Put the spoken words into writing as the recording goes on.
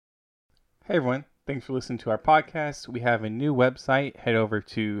Hey everyone, thanks for listening to our podcast. We have a new website. Head over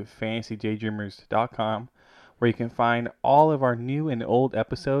to fantasydaydreamers.com where you can find all of our new and old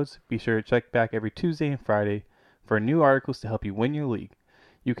episodes. Be sure to check back every Tuesday and Friday for new articles to help you win your league.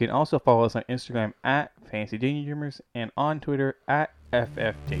 You can also follow us on Instagram at fantasydaydreamers and on Twitter at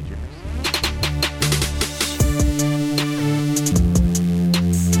ffdaydreamers.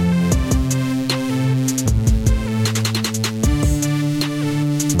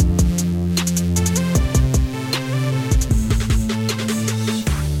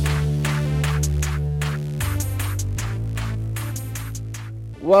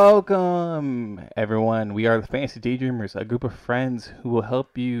 Welcome, everyone. We are the Fantasy Daydreamers, a group of friends who will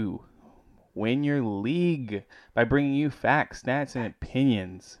help you win your league by bringing you facts, stats, and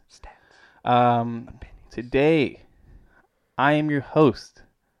opinions. Today, I am your host,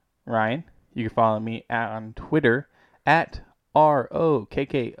 Ryan. You can follow me on Twitter at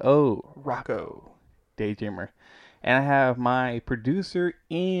ROKKO, Rocco Daydreamer. And I have my producer,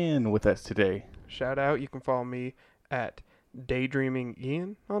 Ian, with us today. Shout out. You can follow me at Daydreaming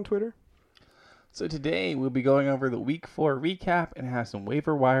Ian on Twitter. So today we'll be going over the Week 4 recap and have some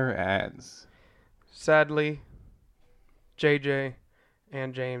waiver wire ads. Sadly, JJ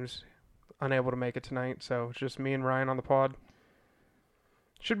and James unable to make it tonight, so it's just me and Ryan on the pod.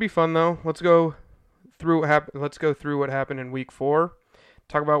 Should be fun though. Let's go through what happened in Week 4.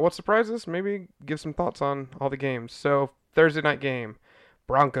 Talk about what surprised us. Maybe give some thoughts on all the games. So Thursday night game,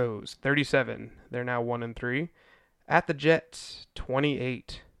 Broncos 37. They're now 1-3. At the Jets,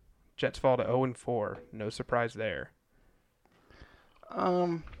 28. Jets fall to 0-4. No surprise there.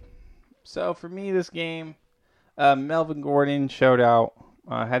 So for me, this game, Melvin Gordon showed out,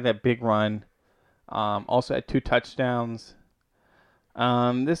 had that big run. Also had 2 touchdowns.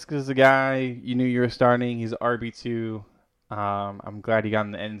 This is a guy you knew you were starting. He's RB2. I'm glad he got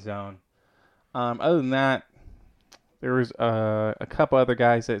in the end zone. Other than that, there was a couple other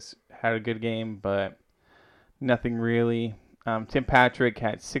guys that had a good game, but nothing really. Tim Patrick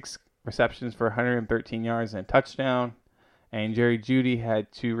had 6 receptions for 113 yards and a touchdown. And Jerry Jeudy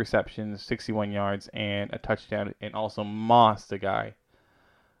had 2 receptions, 61 yards, and a touchdown. And also Moss, the guy.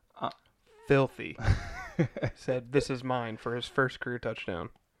 Filthy. Said, "This is mine" for his first career touchdown.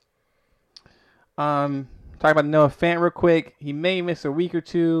 Talking about Noah Fant real quick. He may miss a week or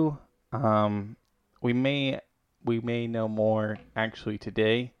two. We may know more actually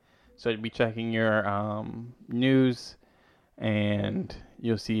today. So be checking your news, and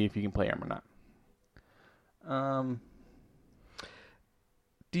you'll see if you can play him or not.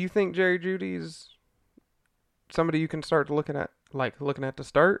 Do you think Jerry Jeudy's somebody you can start looking at to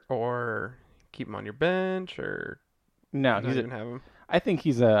start, or keep him on your bench, or no? not even have him? I think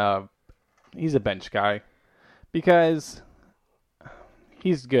he's a bench guy because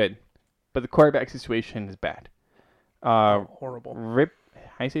he's good, but the quarterback situation is bad. Horrible.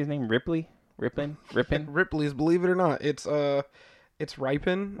 How do you say his name? Ripley? Ripley's, believe it or not. It's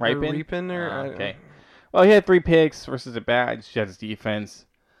Ripon. Okay. Well, he had 3 picks versus a bad Jets defense.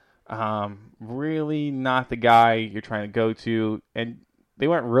 Really not the guy you're trying to go to. And they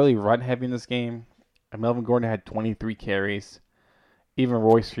went really run heavy in this game. And Melvin Gordon had 23 carries. Even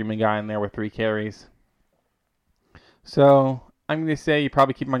Royce Freeman got in there with 3 carries. So I'm going to say you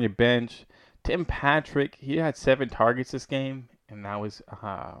probably keep him on your bench. Tim Patrick, he had 7 targets this game. And that was,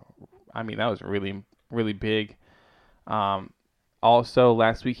 that was really, really big. Also,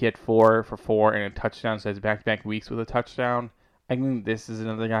 last week he had 4 for 4 and a touchdown. So it's back-to-back weeks with a touchdown. I think this is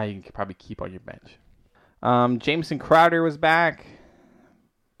another guy you can probably keep on your bench. Jameson Crowder was back.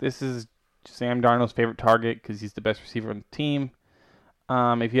 This is Sam Darnold's favorite target because he's the best receiver on the team.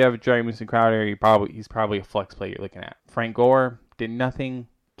 If you have Jameson Crowder, he's probably a flex play you're looking at. Frank Gore did nothing.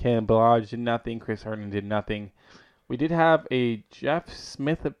 Ken Ballage did nothing. Chris Herndon did nothing. We did have a Jeff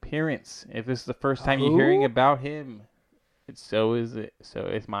Smith appearance. If this is the first time you're hearing about him, so is it. So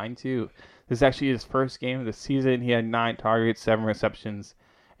it's mine too. This is actually his first game of the season. He had 9 targets, 7 receptions,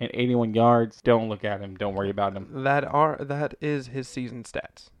 and 81 yards. Don't look at him. Don't worry about him. That is his season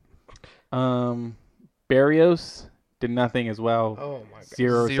stats. Barrios did nothing as well. Oh my god.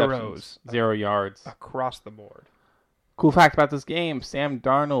 0 Zeros. receptions, 0 yards. Across the board. Cool fact about this game, Sam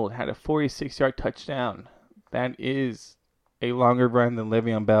Darnold had a 46-yard touchdown. That is a longer run than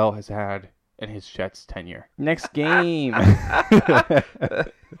Le'Veon Bell has had in his Jets tenure. Next game.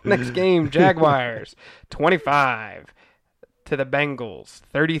 Next game, Jaguars 25 to the Bengals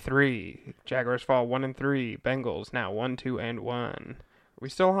 33. Jaguars fall 1-3. Bengals now 1-2-1. Are we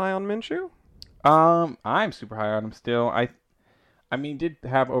still high on Minshew? I'm super high on him still. He did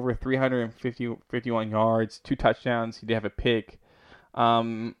have over 351 yards, 2 touchdowns. He did have a pick.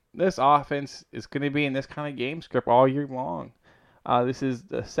 this offense is going to be in this kind of game script all year long. This is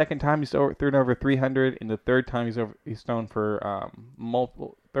the second time he's thrown over 300, and the third time he's thrown for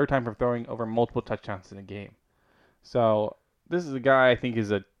third time for throwing over multiple touchdowns in a game. So this is a guy I think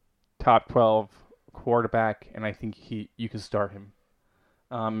is a top 12 quarterback, and I think you can start him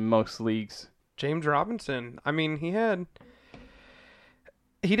in most leagues. James Robinson. I mean, he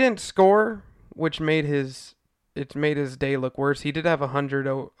didn't score, which made his day look worse. He did have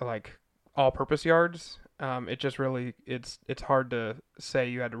 100 like all-purpose yards. It just really it's hard to say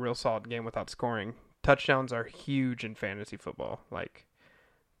you had a real solid game without scoring. Touchdowns are huge in fantasy football. Like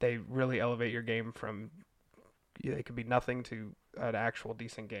they really elevate your game from they could be nothing to an actual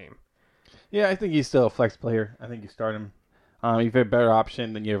decent game. Yeah, I think he's still a flex player. I think you start him. You've a better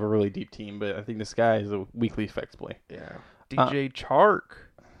option than you have a really deep team, but I think this guy is a weekly flex play. Yeah. DJ Chark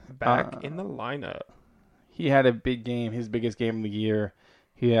back in the lineup. He had a big game, his biggest game of the year.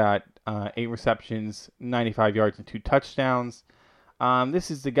 He had 8 receptions, 95 yards, and 2 touchdowns. This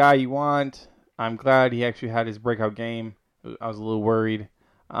is the guy you want. I'm glad he actually had his breakout game. I was a little worried.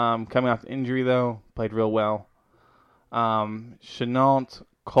 Coming off the injury, though, played real well. Shenault,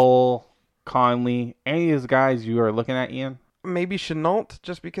 Cole, Conley, any of those guys you are looking at, Ian? Maybe Shenault,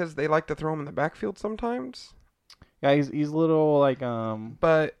 just because they like to throw him in the backfield sometimes. Yeah, he's a little like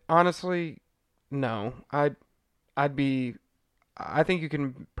But honestly, no. I think you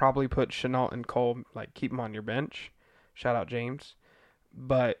can probably put Shenault and Cole, like keep them on your bench. Shout out James.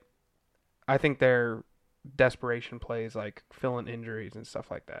 But I think they're desperation plays, like filling injuries and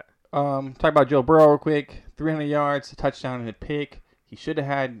stuff like that. Talk about Joe Burrow real quick. 300 yards, a touchdown, and a pick. He should have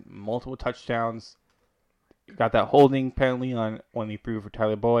had multiple touchdowns. Got that holding penalty on when he threw for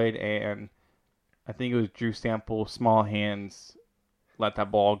Tyler Boyd, and I think it was Drew Sample, small hands, let that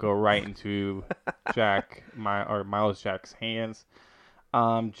ball go right into Miles Jack's hands.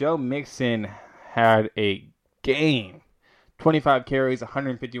 Joe Mixon had a game. 25 carries,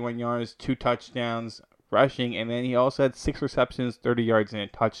 151 yards, 2 touchdowns, rushing, and then he also had 6 receptions, 30 yards, and a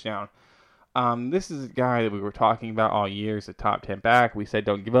touchdown. This is a guy that we were talking about all year. He's a top 10 back. We said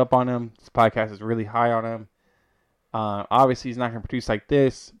don't give up on him. This podcast is really high on him. Obviously, he's not going to produce like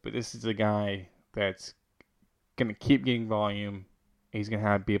this, but this is a guy that's going to keep getting volume. He's going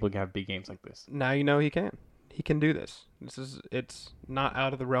to be able to have big games like this. Now you know he can. He can do this. It's not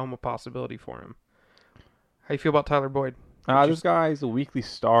out of the realm of possibility for him. How you feel about Tyler Boyd? This guy is a weekly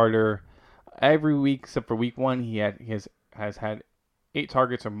starter. Every week except for week 1, he has had 8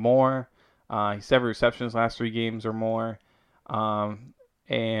 targets or more. He's 7 receptions last 3 games or more.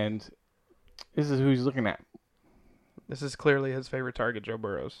 And this is who he's looking at. This is clearly his favorite target, Joe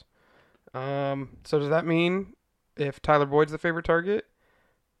Burrows. So does that mean if Tyler Boyd's the favorite target,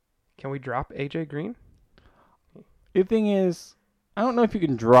 can we drop AJ Green? The thing is, I don't know if you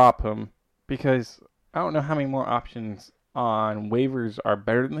can drop him because I don't know how many more options on waivers are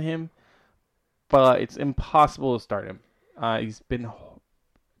better than him, but it's impossible to start him. He's been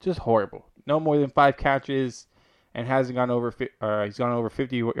just horrible. No more than 5 catches and hasn't gone over. He's gone over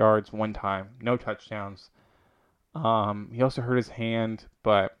 50 yards one time. No touchdowns. He also hurt his hand,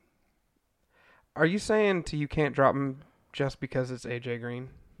 but are you saying you can't drop him just because it's AJ Green?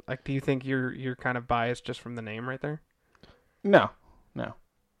 Like, do you think you're kind of biased just from the name right there? No.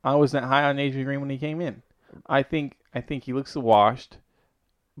 I wasn't high on AJ Green when he came in. I think he looks washed,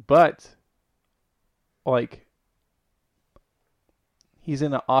 but like he's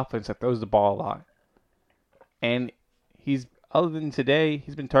in an offense that throws the ball a lot, and other than today,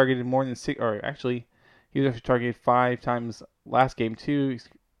 he's been targeted more than 6. Or actually, he was actually targeted 5 times last game too.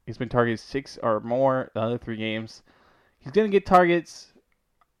 He's been targeted 6 or more the other 3 games. He's gonna get targets.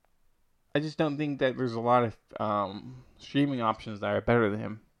 I just don't think that there's a lot of streaming options that are better than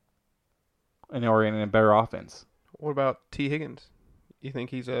him, and or in a better offense. What about T. Higgins? You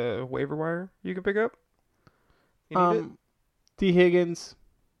think he's a waiver wire you can pick up? T. Higgins,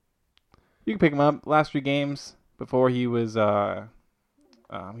 you can pick him up. Last 3 games before he was he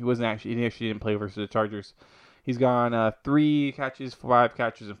actually didn't play versus the Chargers. He's gone 3 catches, 5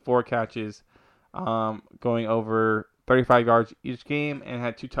 catches, and 4 catches, going over 35 yards each game, and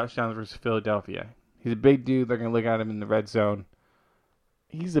had 2 touchdowns versus Philadelphia. He's a big dude. They're going to look at him in the red zone.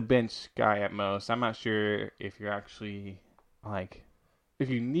 He's a bench guy at most. I'm not sure if you're actually, if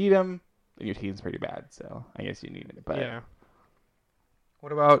you need him, then your team's pretty bad. So I guess you need it. But yeah.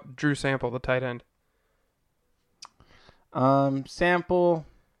 What about Drew Sample, the tight end? Sample,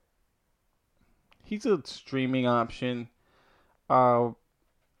 he's a streaming option. I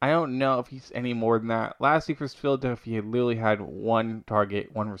don't know if he's any more than that. Last week versus Philadelphia, he literally had 1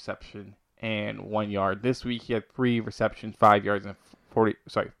 target, 1 reception, and 1 yard. This week, he had 3 receptions, 5 yards, and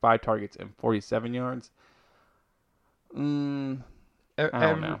 5 targets and 47 yards. I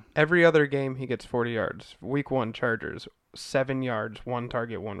don't know. Every other game he gets 40 yards. Week 1 Chargers 7 yards, 1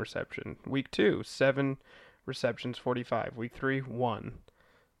 target, 1 reception. Week 2 7 receptions, 45. Week 3 1.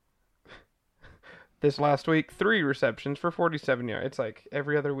 This last week 3 receptions for 47 yards. It's like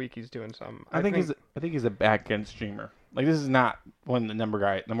every other week he's doing something. I think he's a back end streamer. Like this is not one of the number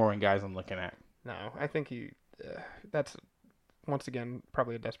one guys I'm looking at. No, I think that's once again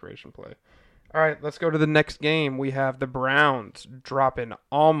probably a desperation play. All right, let's go to the next game. We have the Browns dropping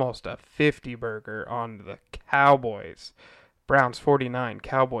almost a 50 burger on the Cowboys. Browns 49,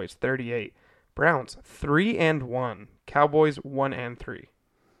 Cowboys 38. Browns 3-1, Cowboys 1-3.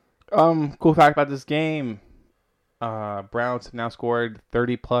 Cool fact about this game. Browns have now scored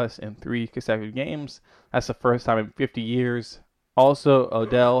 30 plus in 3 consecutive games. That's the first time in 50 years. Also,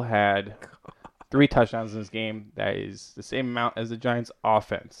 Odell had 3 touchdowns in this game. That is the same amount as the Giants'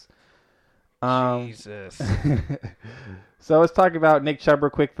 offense. Jesus. So let's talk about Nick Chubb real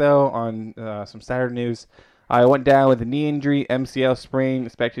quick, though, on some Saturday news. I went down with a knee injury, MCL sprain,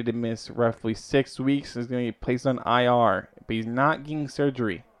 expected to miss roughly 6 weeks. He's going to be placed on IR, but he's not getting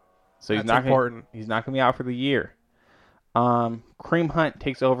surgery. So he's not important. He's not going to be out for the year. Kareem Hunt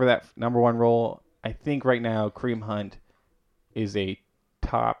takes over that number 1 role. I think right now Kareem Hunt is a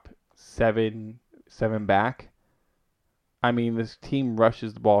top 7 back. I mean, this team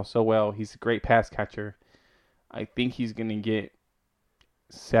rushes the ball so well. He's a great pass catcher. I think he's going to get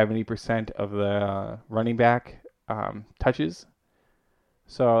 70% of the running back touches.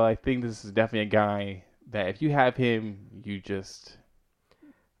 So I think this is definitely a guy that if you have him, you just...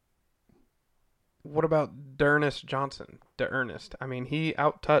 What about D'Ernest Johnson? D'Ernest. I mean, he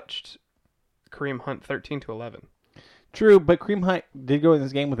outtouched Kareem Hunt 13-11. True, but Kareem Hunt did go in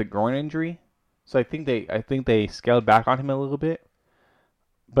this game with a groin injury. So I think they scaled back on him a little bit,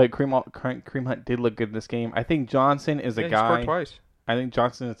 but Kareem Hunt did look good in this game. I think Johnson is a guy. He scored twice. I think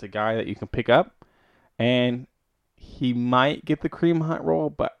Johnson is a guy that you can pick up, and he might get the Kareem Hunt role,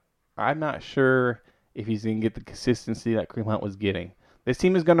 but I'm not sure if he's going to get the consistency that Kareem Hunt was getting. This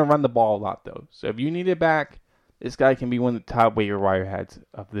team is going to run the ball a lot, though. So if you need it back, this guy can be one of the top waiver wire heads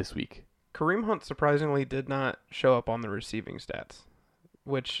of this week. Kareem Hunt surprisingly did not show up on the receiving stats,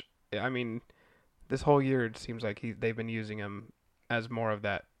 which I mean. This whole year, it seems like they've been using him as more of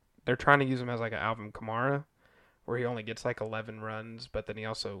that. They're trying to use him as like an Alvin Kamara, where he only gets like 11 runs, but then he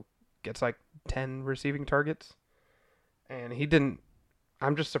also gets like 10 receiving targets. And he didn't.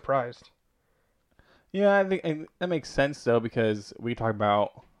 I'm just surprised. Yeah, I think that makes sense, though, because we talk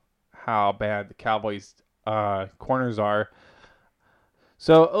about how bad the Cowboys' corners are.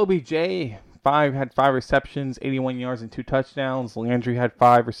 So OBJ... had 5 receptions, 81 yards, and 2 touchdowns. Landry had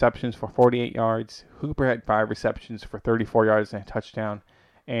 5 receptions for 48 yards. Hooper had 5 receptions for 34 yards and a touchdown.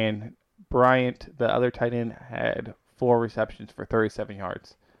 And Bryant, the other tight end, had 4 receptions for 37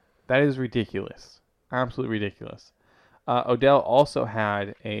 yards. That is ridiculous. Absolutely ridiculous. Odell also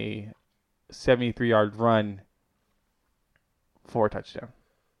had a 73-yard run for a touchdown.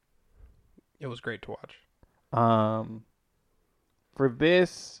 It was great to watch. For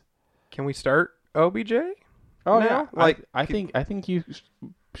this... Can we start OBJ? Oh now? Yeah, I think you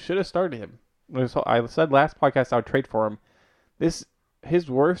should have started him. I said last podcast I would trade for him. His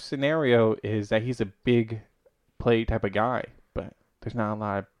worst scenario is that he's a big play type of guy, but there's not a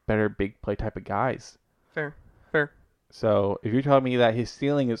lot of better big play type of guys. Fair. So if you're telling me that his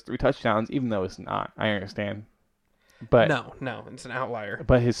ceiling is 3 touchdowns, even though it's not, I understand. But no, it's an outlier.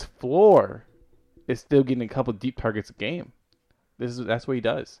 But his floor is still getting a couple deep targets a game. That's what he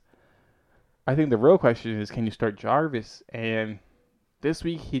does. I think the real question is, can you start Jarvis? And this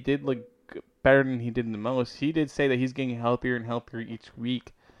week he did look better than he did in the most. He did say that he's getting healthier and healthier each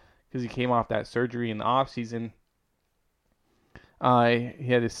week because he came off that surgery in the offseason. He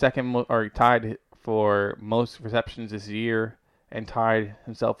had his tied for most receptions this year and tied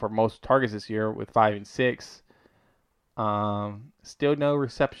himself for most targets this year with 5 and 6. Still no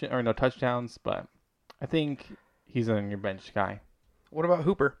reception or no touchdowns, but I think he's on your bench guy. What about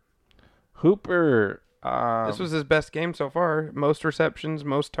Hooper? This was his best game so far. Most receptions,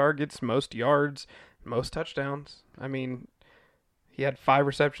 most targets, most yards, most touchdowns. I mean, he had 5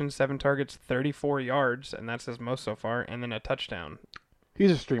 receptions, 7 targets, 34 yards, and that's his most so far, and then a touchdown.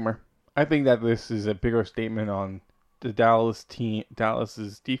 He's a streamer. I think that this is a bigger statement on the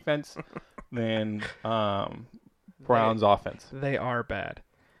Dallas's defense than Brown's offense. They are bad.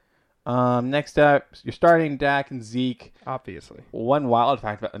 Next up, you're starting Dak and Zeke. Obviously. Another wild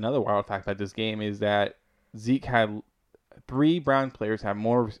fact about this game is that Zeke had 3 Brown players have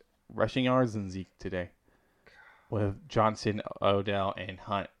more rushing yards than Zeke today. with Johnson, Odell, and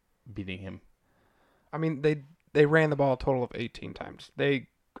Hunt beating him. I mean, they ran the ball a total of 18 times. They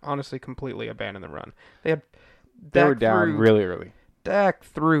honestly completely abandoned the run. They were down really early. Dak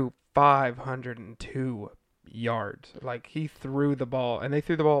threw 502 yards. Like, he threw the ball, and they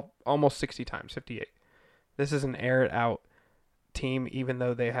threw the ball almost 60 times, 58. This is an air it out team, even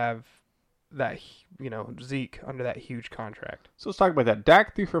though they have that, Zeke under that huge contract. So let's talk about that.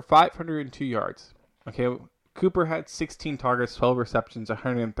 Dak threw for 502 yards. Okay, Cooper had 16 targets, 12 receptions,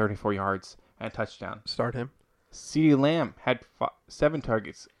 134 yards, and a touchdown. Start him. CeeDee Lamb had 7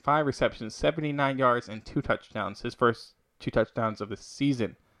 targets, 5 receptions, 79 yards, and 2 touchdowns. His first 2 touchdowns of the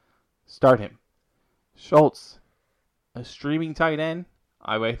season. Start him. Schultz, a streaming tight end.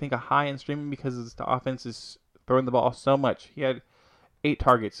 I think a high-end streaming because the offense is throwing the ball so much. He had 8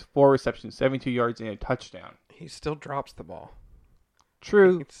 targets, 4 receptions, 72 yards, and a touchdown. He still drops the ball.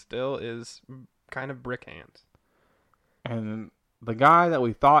 True. He still is kind of brick hands. And the guy that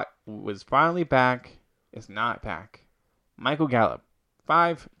we thought was finally back is not back. Michael Gallup,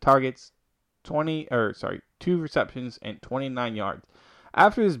 5 targets, 2 receptions, and 29 yards.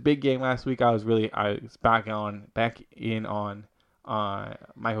 After this big game last week, I was back in on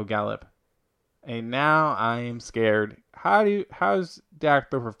Michael Gallup, and now I am scared. How's Dak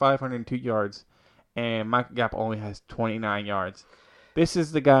throw for 502 yards, and Michael Gallup only has 29 yards? This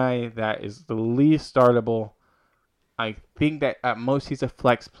is the guy that is the least startable. I think that at most he's a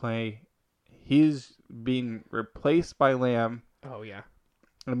flex play. He's being replaced by Lamb. Oh, yeah.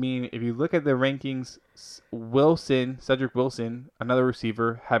 I mean, if you look at the rankings, Cedric Wilson, another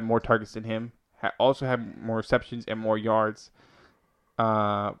receiver, had more targets than him. Also had more receptions and more yards.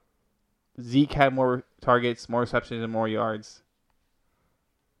 Zeke had more targets, more receptions, and more yards.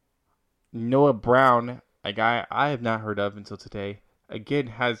 Noah Brown, a guy I have not heard of until today, again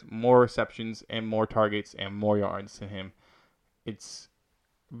has more receptions and more targets and more yards than him. It's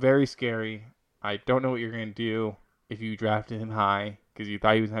very scary. I don't know what you're going to do if you drafted him high because you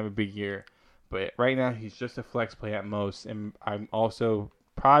thought he was going to have a big year. But right now, he's just a flex play at most. And I'm also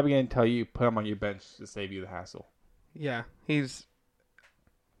probably going to tell you, put him on your bench to save you the hassle. Yeah, if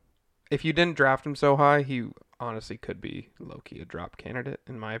you didn't draft him so high, he honestly could be low-key a drop candidate,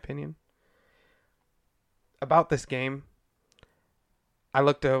 in my opinion. About this game, I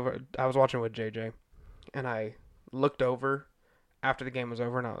was watching with JJ, and I looked over after the game was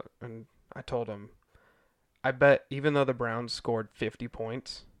over, and I told him, I bet even though the Browns scored 50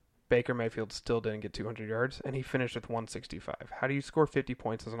 points, Baker Mayfield still didn't get 200 yards, and he finished with 165. How do you score 50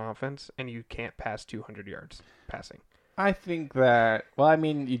 points as an offense, and you can't pass 200 yards passing? I think that,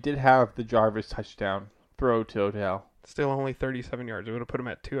 you did have the Jarvis touchdown throw to Odell. Still only 37 yards. It would have put him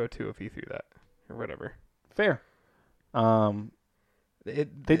at 202 if he threw that, or whatever. Fair. They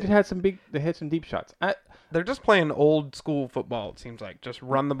had some deep shots. They're just playing old school football, it seems like. Just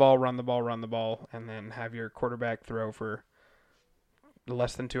run the ball, and then have your quarterback throw for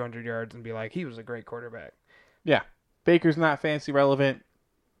less than 200 yards and be like, he was a great quarterback. Yeah. Baker's not fantasy relevant.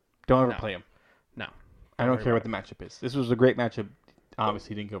 Don't ever play him. No. I don't care what the matchup is. This was a great matchup. Obviously,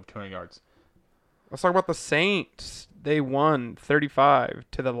 he didn't go over 200 yards. Let's talk about the Saints. They won 35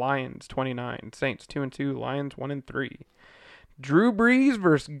 to the Lions 29. Saints 2-2, Lions 1-3. Drew Brees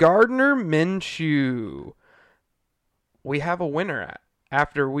versus Gardner Minshew. We have a winner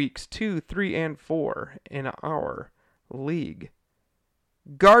after weeks 2, 3, and 4 in our league.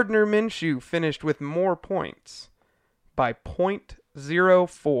 Gardner Minshew finished with more points by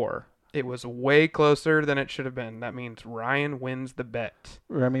 .04. It was way closer than it should have been. That means Ryan wins the bet.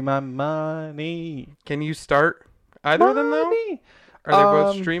 Run me my money. Can you start either of them, though? Are they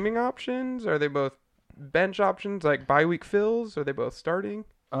both streaming options? Are they both bench options, like bye-week fills? Are they both starting?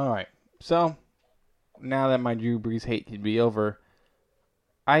 All right. So, now that my Drew Brees hate can be over,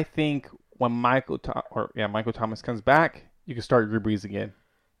 I think when Michael Thomas comes back, you can start Drew Brees again.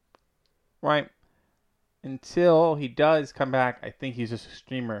 Right? Until he does come back, I think he's just a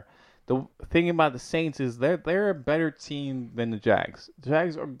streamer. The thing about the Saints is they're a better team than the Jags. The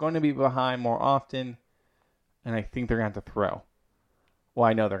Jags are going to be behind more often, and I think they're going to have to throw. Well,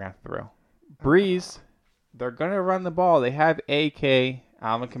 I know they're going to have to throw. Breeze, they're going to run the ball. They have AK,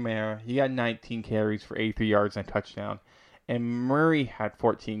 Alvin Kamara. He got 19 carries for 83 yards and a touchdown. And Murray had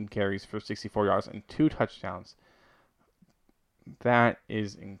 14 carries for 64 yards and 2 touchdowns. That's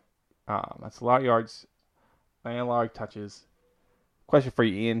a lot of yards and a lot of touches. Question for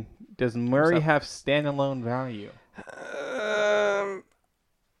you, Ian. Does Murray have standalone value?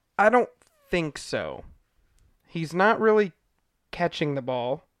 I don't think so. He's not really catching the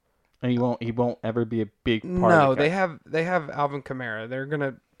ball. And he won't ever be a big part No, of the they have Alvin Kamara. They're going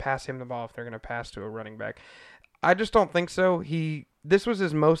to pass him the ball if they're going to pass to a running back. I just don't think so. This was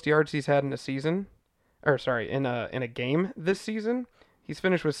his most yards he's had in a season, or sorry, in a game this season. He's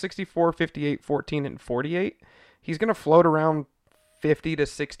finished with 64, 58, 14, and 48. He's going to float around 50 to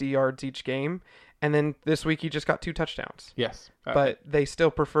 60 yards each game. And then this week he just got 2 touchdowns. Yes. But they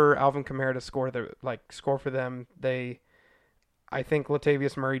still prefer Alvin Kamara to score for them. I think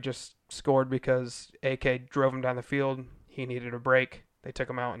Latavius Murray just scored because AK drove him down the field. He needed a break. They took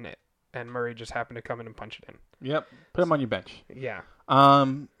him out, and Murray just happened to come in and punch it in. Yep. Put him on your bench. Yeah.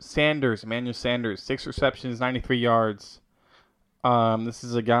 Emmanuel Sanders, 6 receptions, 93 yards. This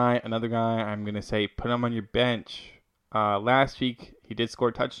is another guy I'm going to say put him on your bench. Last week, he did score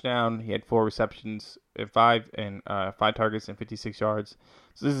a touchdown. He had 4 receptions, 5 targets and 56 yards.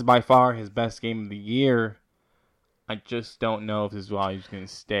 So this is by far his best game of the year. I just don't know if this is why he's going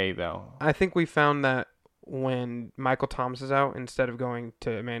to stay, though. I think we found that when Michael Thomas is out, instead of going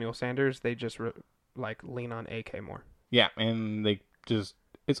to Emmanuel Sanders, they just lean on AK more. Yeah, and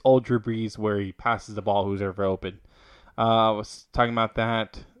it's old Drew Brees where he passes the ball who's ever open. I was talking about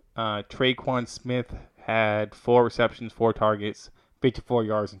that. Traquan Smith had 4 receptions, 4 targets, 54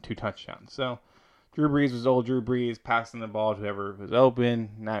 yards, and 2 touchdowns. So Drew Brees was old Drew Brees, passing the ball to whoever was open,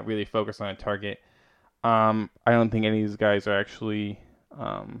 not really focused on a target. I don't think any of these guys are actually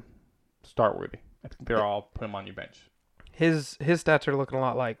start worthy. I think they're all put him on your bench. His stats are looking a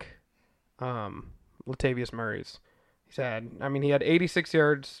lot like Latavius Murray's. He had 86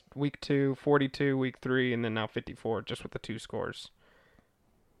 yards week 2, 42 week 3, and then now 54 just with the 2 scores.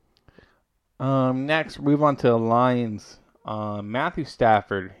 Next, move on to the Lions. Matthew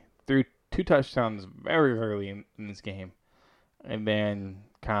Stafford threw 2 touchdowns very early in this game, and then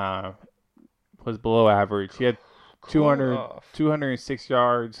kind of was below average. He had 206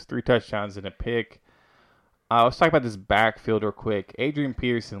 yards, 3 touchdowns, and a pick. Let's talk about this backfield real quick. Adrian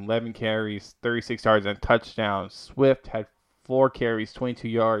Peterson, 11 carries, 36 yards, and a touchdown. Swift had 4 carries, 22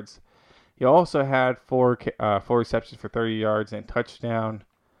 yards. He also had 4 receptions for 30 yards and a touchdown.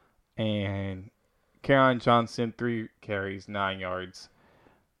 And Kerryon Johnson, 3 carries, 9 yards,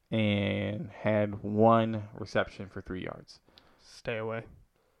 and had 1 reception for 3 yards. Stay away.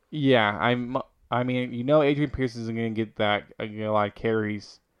 Yeah, Adrian Pearson isn't going to get a lot of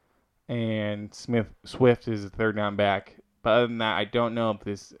carries, and Swift is a third down back. But other than that, I don't know if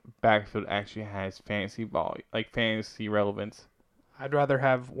this backfield actually has fantasy relevance. I'd rather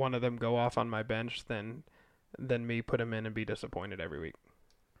have one of them go off on my bench than me put him in and be disappointed every week.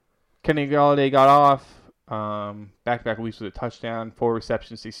 Kenny Galladay got off back-to-back weeks with a touchdown, 4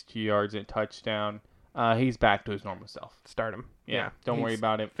 receptions, 62 yards, and a touchdown. He's back to his normal self. Start him. Yeah, don't worry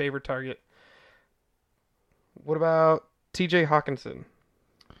about it. Favorite target. What about TJ Hawkinson?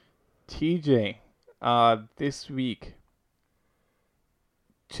 TJ, this week,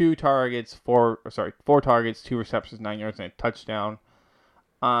 4 targets, 2 receptions, 9 yards, and a touchdown.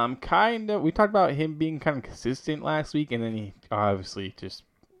 We talked about him being kind of consistent last week, and then he obviously just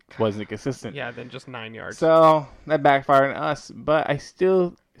wasn't consistent. Yeah, then just 9 yards. So that backfired on us, but he's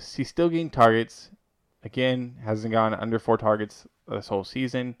still getting targets. Again, hasn't gone under 4 targets this whole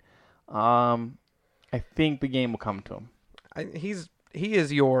season. I think the game will come to him. He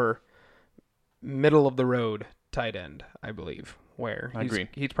is your middle of the road tight end, I believe. Where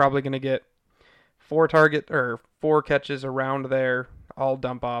he's probably going to get 4 catches around there, all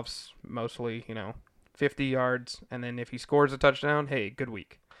dump offs, mostly 50 yards, and then if he scores a touchdown, hey, good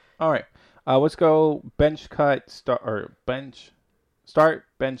week. All right, let's go bench cut start bench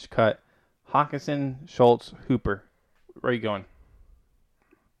cut. Hawkinson, Schultz, Hooper. Where are you going?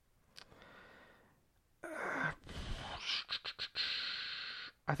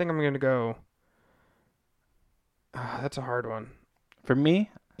 I think I'm going to go. That's a hard one. For me,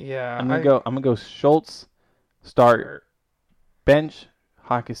 yeah, I'm gonna go Schultz, start, bench,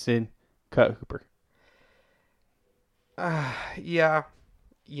 Hawkinson, cut Hooper. Yeah.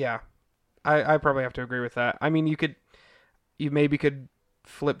 I probably have to agree with that. I mean, you maybe could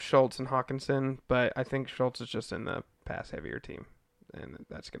flip Schultz and Hawkinson, but I think Schultz is just in the pass heavier team, and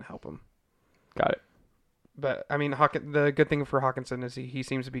that's gonna help him. Got it. But I mean, the good thing for Hawkinson is he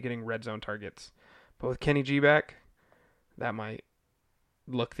seems to be getting red zone targets. But with Kenny G back, that might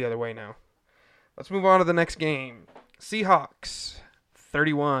look the other way now. Let's move on to the next game. Seahawks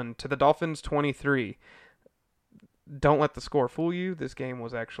 31 to the Dolphins 23. Don't let the score fool you. This game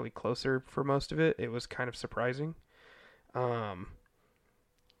was actually closer for most of it. It was kind of surprising. Seahawks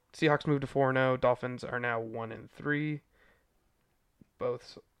moved to 4-0. Dolphins are now 1-3.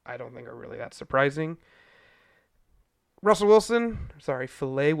 Both, I don't think, are really that surprising.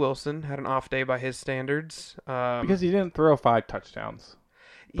 Filet Wilson, had an off day by his standards. Because he didn't throw 5 touchdowns.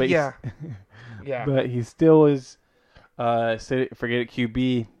 But Yeah. Yeah. but he still is forget it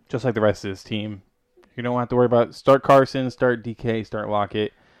QB just like the rest of his team. You don't have to worry about start Carson, start DK, start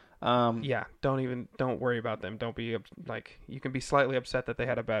Lockett. Yeah, don't worry about them. Don't be like you can be slightly upset that they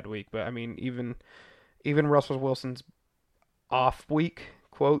had a bad week, but I mean even Russell Wilson's off week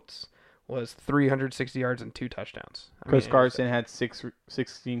quotes was 360 yards and 2 touchdowns. Chris Carson had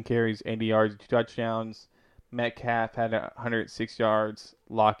 16 carries, 80 yards, 2 touchdowns. Metcalf had 106 yards.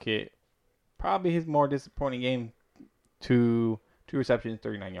 Lockett, probably his more disappointing game, two receptions,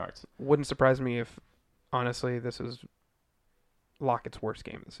 39 yards. Wouldn't surprise me if honestly this is Lockett's worst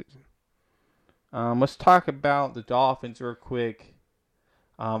game of the season. Let's talk about the Dolphins real quick.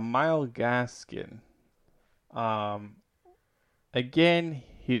 Myles Gaskin. Again,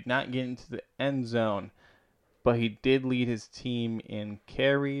 he did not get into the end zone, but he did lead his team in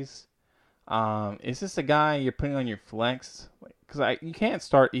carries. Is this a guy you're putting on your flex? Because you can't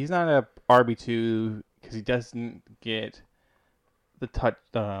start. He's not a RB2 because he doesn't get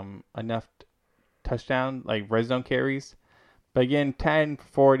the enough touchdown like red zone carries. But again, 10 for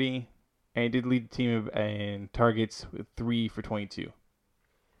 40, and he did lead the team in targets with 3 for 22.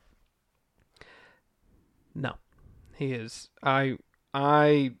 No. He is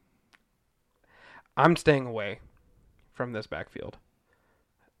I'm staying away from this backfield.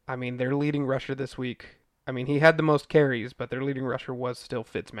 I mean, their leading rusher this week, I mean, he had the most carries, but their leading rusher was still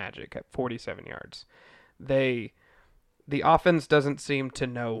Fitzmagic at 47 yards. The offense doesn't seem to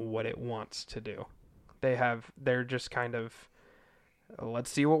know what it wants to do. They're just kind of, let's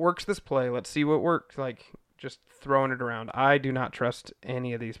see what works this play. Let's see what works. Like, just throwing it around. I do not trust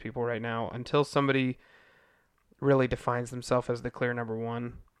any of these people right now until somebody really defines themselves as the clear number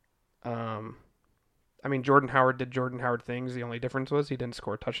one. I mean, Jordan Howard did Jordan Howard things. The only difference was he didn't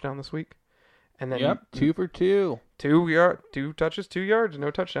score a touchdown this week. And then 2 for 2. 2 touches, 2 yards,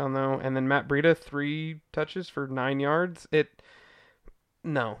 no touchdown though. And then Matt Breida 3 touches for 9 yards.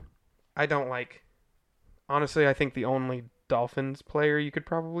 No, I don't like. Honestly, I think the only Dolphins player you could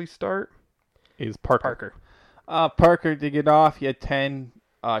probably start is Parker. Parker did get off. He had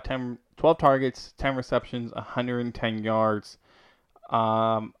 12 targets, 10 receptions, 110 yards.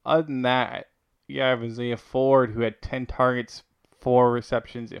 Other than that, you have Isaiah Ford, who had 10 targets, 4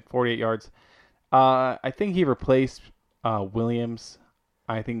 receptions, and 48 yards. I think he replaced Williams.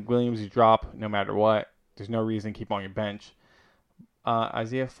 I think Williams you drop no matter what. There's no reason to keep him on your bench.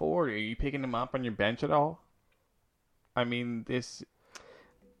 Isaiah Ford, are you picking him up on your bench at all? I mean,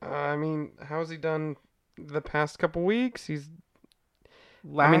 how's he done the past couple weeks?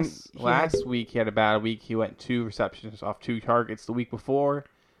 Last week he had a bad week. He went 2 receptions off 2 targets. The week before,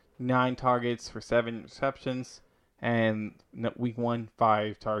 9 targets for 7 receptions. And week 1,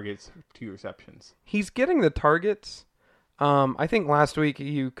 5 targets, 2 receptions. He's getting the targets. I think last week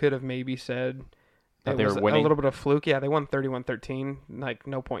you could have maybe said that they were winning. A little bit of fluke. Yeah, they won 31-13. Like,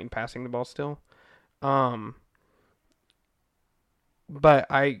 no point in passing the ball still. But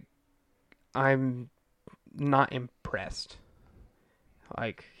I'm not impressed.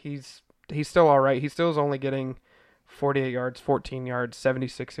 Like, he's still all right. He still is only getting 48 yards, 14 yards,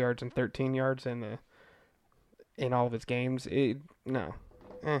 76 yards, and 13 yards in all of his games. No.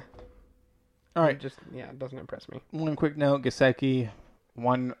 All right. It doesn't impress me. One quick note, Gesicki,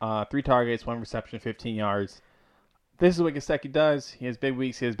 3 targets, 1 reception, 15 yards. This is what Gesicki does. He has big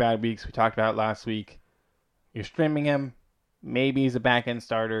weeks, he has bad weeks. We talked about it last week. You're streaming him. Maybe he's a back-end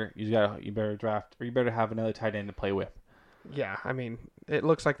starter. You better draft, or you better have another tight end to play with. Yeah, I mean, it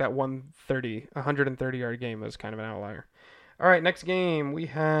looks like that 130-yard game was kind of an outlier. All right, next game we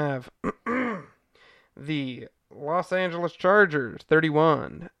have the Los Angeles Chargers,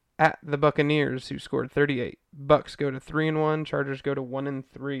 31, at the Buccaneers, who scored 38. Bucks go to 3-1, Chargers go to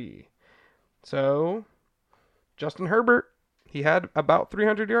 1-3. So, Justin Herbert, he had about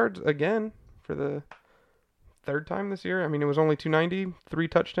 300 yards again for the 3rd time this year. I mean, it was only 290, 3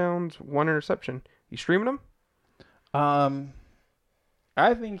 touchdowns, 1 interception. You streaming him?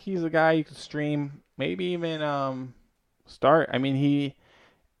 I think he's a guy you could stream, maybe even start. I mean, he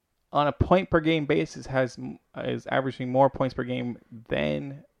on a point per game basis is averaging more points per game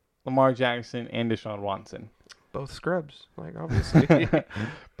than Lamar Jackson and Deshaun Watson. Both scrubs, like, obviously.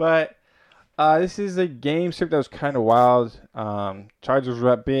 But this is a game script that was kind of wild. Chargers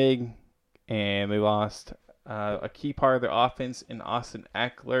were up big, and they lost a key part of their offense in Austin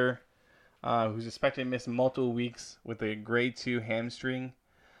Eckler, who's expected to miss multiple weeks with a grade 2 hamstring.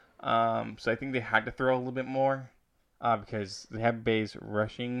 So I think they had to throw a little bit more because they have Bay's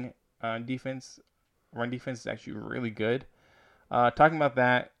rushing defense. Run defense is actually really good. Talking about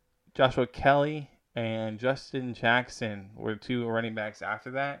that, Joshua Kelly and Justin Jackson were the two running backs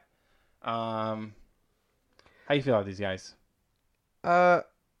after that. How you feel about these guys?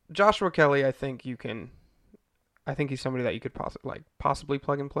 Joshua Kelly, I think he's somebody that you could possibly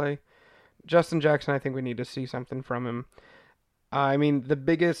plug and play. Justin Jackson, I think we need to see something from him. I mean, the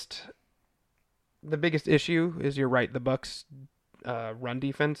biggest issue is, you're right, the Bucks run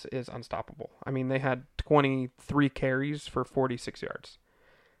defense is unstoppable. I mean, they had 23 carries for 46 yards.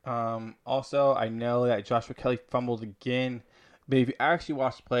 Also, I know that Joshua Kelly fumbled again, but if you actually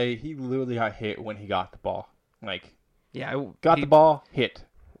watch the play, he literally got hit when he got the ball. Like, yeah, the ball, hit.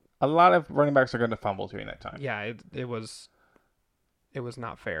 A lot of running backs are going to fumble during that time. Yeah, it was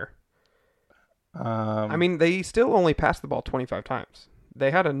not fair. I mean, they still only passed the ball 25 times.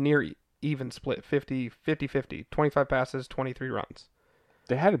 They had a near even split, 50-50, 25 passes, 23 runs.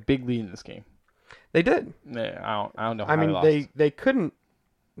 They had a big lead in this game. They did. Yeah, I don't know how I mean, they lost. they couldn't,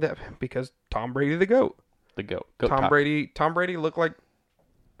 because Tom Brady, the GOAT. The GOAT. Tom Brady looked like,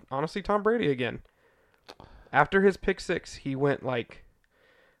 honestly, Tom Brady again. After his pick six, he went like,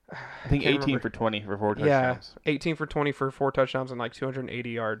 I think 18 for 20 for 4 touchdowns. Yeah, 18 for 20 for 4 touchdowns and like 280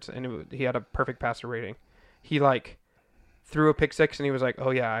 yards, and he had a perfect passer rating. He threw a pick six, and he was like,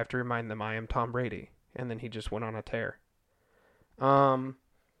 "Oh yeah, I have to remind them I am Tom Brady," and then he just went on a tear. How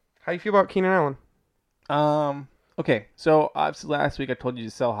do you feel about Keenan Allen? Okay, so obviously last week I told you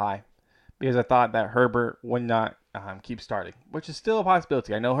to sell high because I thought that Herbert would not keep starting, which is still a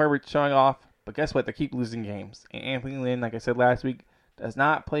possibility. I know Herbert's showing off, but guess what? They keep losing games. And Anthony Lynn, like I said last week, does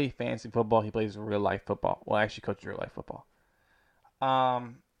not play fantasy football. He plays real life football. Well, actually coaches real life football.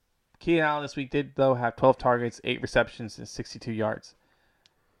 Keenan Allen this week did, though, have 12 targets, 8 receptions, and 62 yards.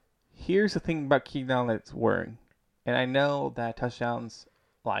 Here's the thing about Keenan Allen that's worrying. And I know that touchdowns,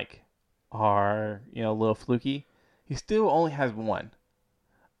 are, a little fluky. He still only has 1.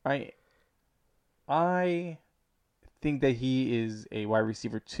 Right? I think that he is a wide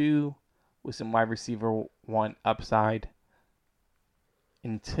receiver 2 with some wide receiver 1 upside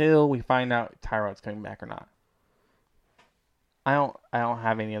until we find out Tyrod's coming back or not. I don't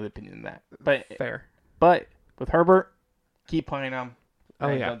have any other opinion than that. But fair. But with Herbert, keep playing him.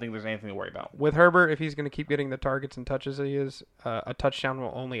 I yeah. don't think there's anything to worry about. With Herbert, if he's going to keep getting the targets and touches that he is, a touchdown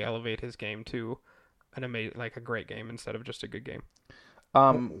will only elevate his game to a great game instead of just a good game.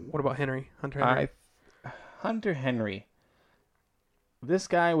 What about Hunter Henry? Hunter Henry. This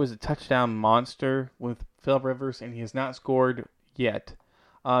guy was a touchdown monster with Phillip Rivers, and he has not scored yet.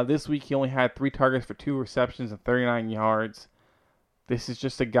 This week he only had 3 targets for 2 receptions and 39 yards. This is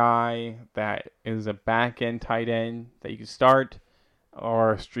just a guy that is a back-end tight end that you can start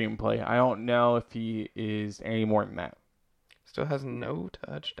or stream play. I don't know if he is any more than that. Still has no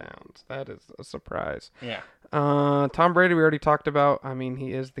touchdowns. That is a surprise. Yeah. Tom Brady, we already talked about. I mean,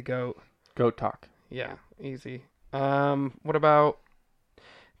 he is the GOAT. GOAT talk. Yeah, easy. What about,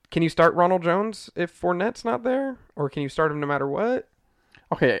 can you start Ronald Jones if Fournette's not there? Or can you start him no matter what?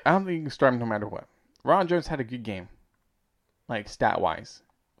 Okay, I don't think you can start him no matter what. Ronald Jones had a good game, stat-wise.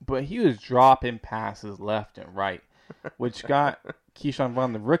 But he was dropping passes left and right, which got Keyshawn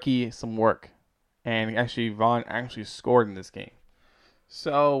Vaughn, the rookie, some work. And actually, Vaughn actually scored in this game.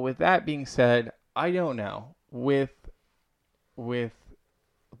 So, with that being said, I don't know. With the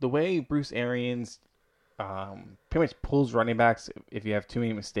way Bruce Arians pretty much pulls running backs if you have too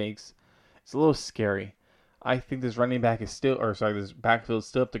many mistakes, it's a little scary. I think this this backfield is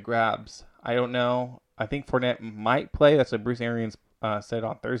still up to grabs. I don't know. I think Fournette might play. That's what Bruce Arians said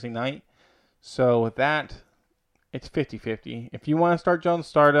on Thursday night. So with that, it's 50-50. If you want to start Jones,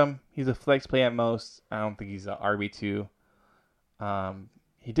 start him. He's a flex play at most. I don't think he's an RB2.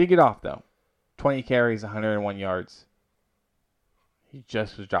 He did get off, though. 20 carries, 101 yards. He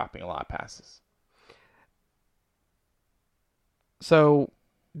just was dropping a lot of passes. So,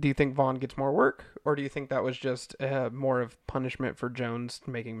 do you think Vaughn gets more work? Or do you think that was just more of punishment for Jones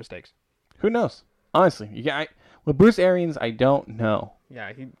making mistakes? Who knows? Honestly, with Bruce Arians, I don't know.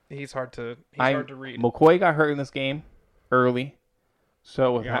 Yeah, he's hard to read. McCoy got hurt in this game early.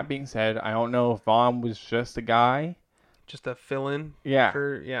 So with that being said, I don't know if Vaughn was just a guy. Just a fill-in?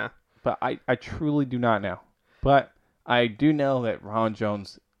 Yeah. But I truly do not know. But I do know that Ron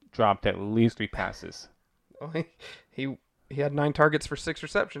Jones dropped at least 3 passes. Well, he had 9 targets for 6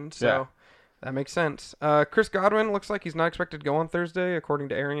 receptions, so that makes sense. Chris Godwin looks like he's not expected to go on Thursday, according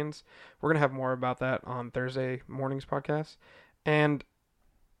to Arians. We're going to have more about that on Thursday morning's podcast. And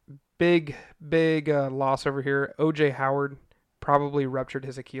big loss over here. O.J. Howard probably ruptured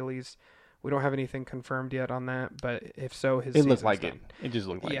his Achilles. We don't have anything confirmed yet on that, but if so, his season's looked like done. it. It just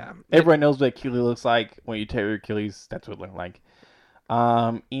looked like it. Everyone knows what Achilles looks like. When you tear your Achilles, that's what it looked like.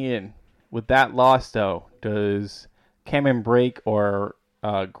 Ian, with that loss, though, does Cameron Brake or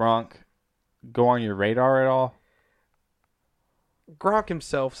Gronk go on your radar at all? Gronk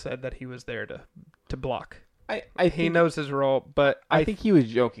himself said that he was there to block. I He think, knows his role, but I think he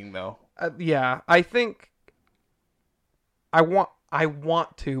was joking, though. yeah, I think I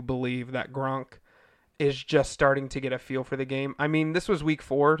want to believe that Gronk is just starting to get a feel for the game. I mean, this was week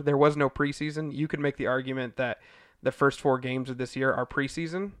 4. There was no preseason. You could make the argument that the first 4 games of this year are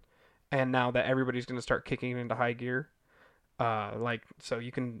preseason, and now that everybody's going to start kicking into high gear, so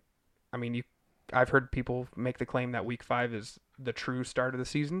you can, I mean, I've heard people make the claim that week 5 is the true start of the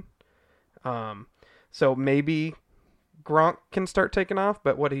season. So maybe Gronk can start taking off,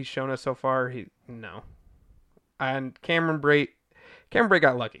 but what he's shown us so far, no. And Cameron Brate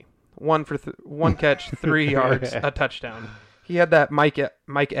got lucky. One catch, 3 yards, a touchdown. He had that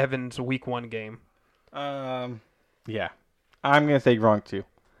Mike Evans week 1 game. Yeah. I'm going to say Gronk, too,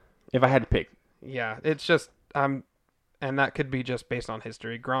 if I had to pick. Yeah, it's just, and that could be just based on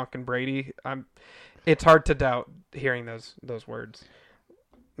history. Gronk and Brady, it's hard to doubt hearing those words.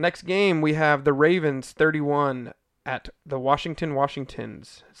 Next game, we have the Ravens 31 at the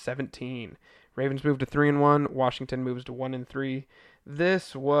Washingtons 17. Ravens moved to 3-1. Washington moves to 1-3.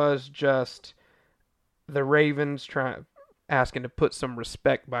 This was just the Ravens asking to put some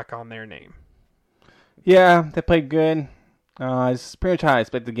respect back on their name. Yeah, they played good. It's pretty much how I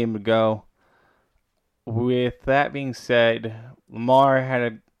expect the game to go. With that being said, Lamar had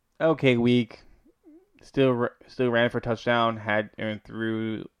an okay week. Still ran for a touchdown. Had earned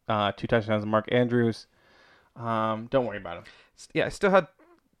through 2 touchdowns. Mark Andrews. Don't worry about him. Yeah, still had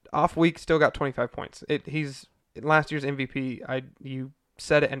off week. Still got 25 points. He's last year's MVP. You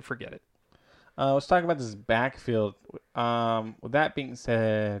said it and forget it. Let's talk about this backfield. With that being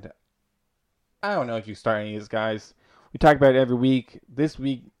said, I don't know if you start any of these guys. We talk about it every week. This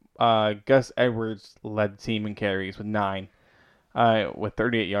week, Gus Edwards led the team in carries with 9, with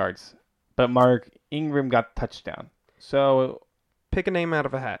 38 yards. But Mark Ingram got the touchdown. So pick a name out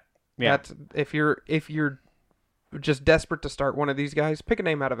of a hat. Yeah. That's if you're just desperate to start one of these guys, pick a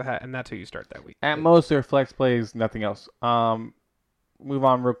name out of a hat, and that's who you start that week. At most, they're flex plays, nothing else. Move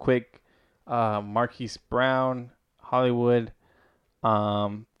on real quick. Marquise Brown, Hollywood,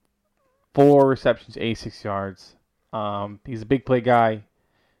 4 receptions, 86 yards. He's a big play guy.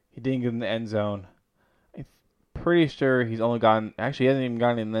 He didn't get in the end zone. I'm pretty sure he hasn't even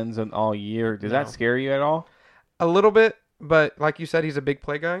gotten in the end zone all year. Does that scare you at all? A little bit, but like you said, he's a big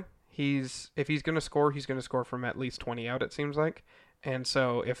play guy. If he's going to score, he's going to score from at least 20 out, it seems like. And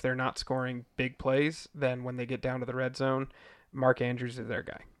so if they're not scoring big plays, then when they get down to the red zone, Mark Andrews is their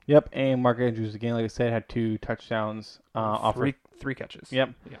guy. Yep, and Mark Andrews, again, like I said, had 2 touchdowns. Three catches.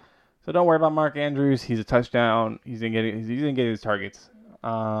 Yep. Yeah. So don't worry about Mark Andrews. He's a touchdown. He's gonna get his targets.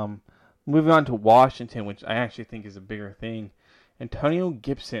 Moving on to Washington, which I actually think is a bigger thing. Antonio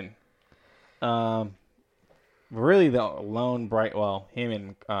Gibson. Really the lone bright. Well, him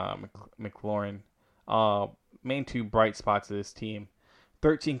and McLaurin, main 2 bright spots of this team.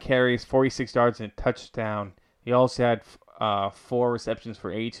 13 carries, 46 yards, and a touchdown. He also had 4 receptions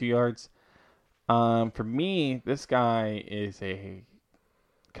for 82 yards. For me, this guy is a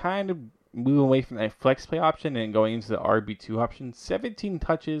kind of moving away from that flex play option and going into the RB2 option. 17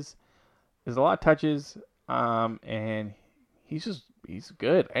 touches is a lot of touches, and he's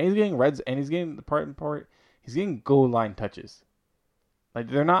good. And he's getting reds, and he's getting the part. He's getting goal line touches. Like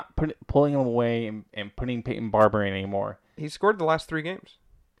they're not pulling him away and putting Peyton Barber in anymore. He scored the last 3 games.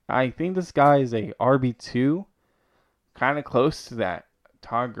 I think this guy is a RB2, kind of close to that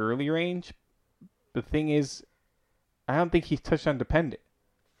Todd Gurley range. The thing is, I don't think he's touchdown dependent.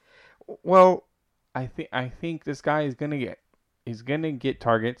 Well, I think this guy is gonna get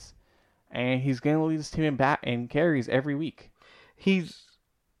targets, and he's gonna lead this team in carries every week. He's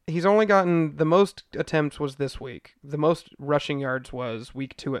only gotten the most attempts was this week. The most rushing yards was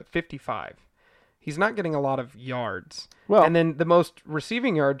week 2 at 55. He's not getting a lot of yards. Well, and then the most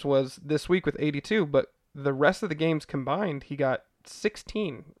receiving yards was this week with 82, but the rest of the games combined, he got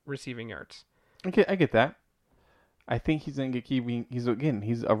 16 receiving yards. I get that. I think he's gonna he's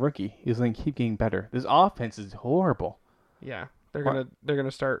a rookie. He's gonna keep getting better. This offense is horrible. Yeah, they're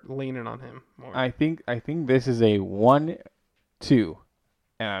gonna start leaning on him more. I think this is a 1-2,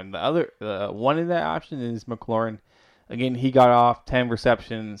 and the one in that option is McLaurin. Again, he got off 10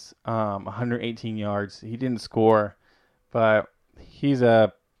 receptions, 118 yards. He didn't score, but he's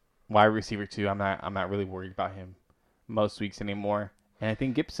a wide receiver too. I'm not really worried about him most weeks anymore. And I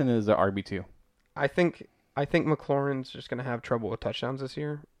think Gibson is a RB2. I think McLaurin's just going to have trouble with touchdowns this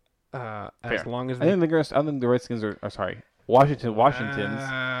year. As long as I think the Redskins are sorry. Washington's.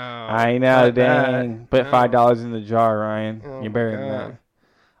 Wow. I know, cut that. dang. Put No. $5 in the jar, Ryan. Oh, You're my better God.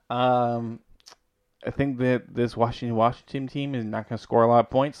 than that. I think that this Washington team is not going to score a lot of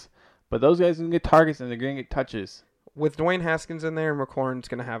points, but those guys are going to get targets and they're going to get touches. With Dwayne Haskins in there, McLaurin's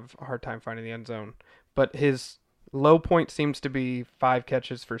going to have a hard time finding the end zone. But his low point seems to be 5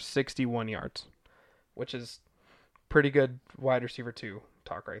 catches for 61 yards, which is pretty good wide receiver 2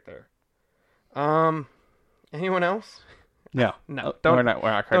 talk right there. Anyone else? No. No, We're not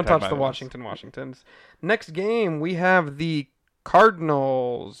don't touch the Washingtons. Next game, we have the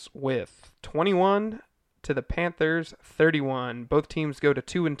Cardinals with 21 to the Panthers 31. Both teams go to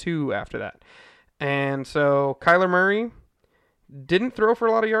 2-2 after that. And so Kyler Murray didn't throw for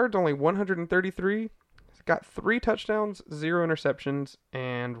a lot of yards, only 133. Got 3 touchdowns, 0 interceptions,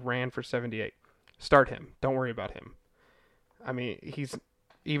 and ran for 78. Start him. Don't worry about him. I mean,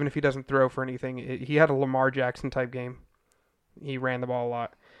 even if he doesn't throw for anything, he had a Lamar Jackson type game. He ran the ball a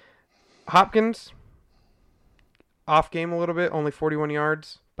lot. Hopkins, off game a little bit, only 41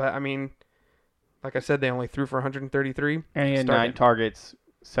 yards. But, I mean, like I said, they only threw for 133. And he had Start 9 him. targets,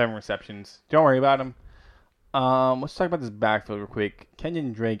 7 receptions. Don't worry about him. Let's talk about this backfield real quick.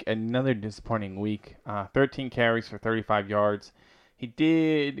 Kenyon Drake, another disappointing week. 13 carries for 35 yards. He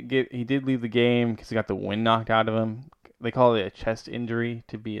did leave the game because he got the wind knocked out of him. They call it a chest injury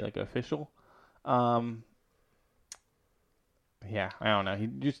to be like official. Yeah, I don't know. He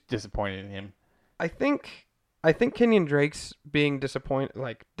just disappointed in him. I think Kenyon Drake's being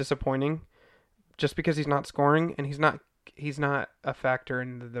disappointing just because he's not scoring and he's not a factor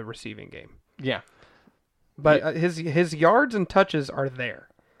in the receiving game. Yeah. But his yards and touches are there.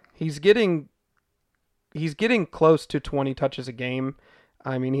 He's getting close to 20 touches a game.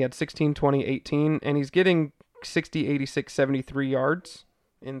 I mean, he had 16, 20, 18, and he's getting 60, 86, 73 yards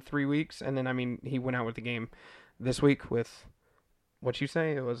in 3 weeks. And then, I mean, he went out with the game this week with, what you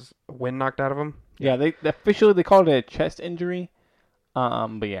say? It was a wind knocked out of him? Yeah, they officially called it a chest injury.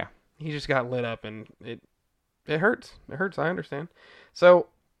 But yeah. He just got lit up, and it hurts. It hurts, I understand. So,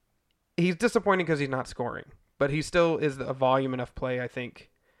 he's disappointing because he's not scoring. But he still is a volume enough play, I think.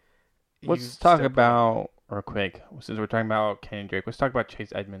 Let's talk about, real quick, since we're talking about Kenyon Drake, let's talk about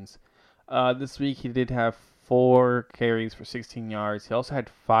Chase Edmonds. This week he did have 4 carries for 16 yards. He also had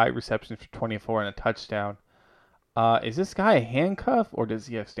 5 receptions for 24 and a touchdown. Is this guy a handcuff or does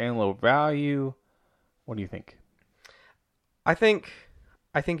he have stand low value? What do you think? I think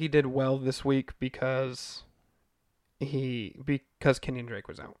he did well this week because Kenyon Drake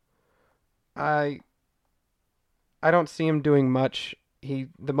was out. I don't see him doing much.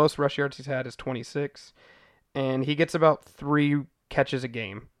 The most rush yards he's had is 26, and he gets about 3 catches a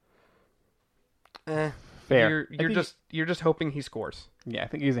game. Fair. You're just hoping he scores. Yeah, I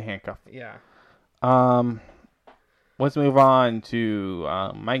think he's a handcuff. Yeah. Let's move on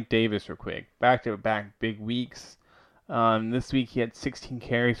to Mike Davis real quick. Back-to-back big weeks. This week he had 16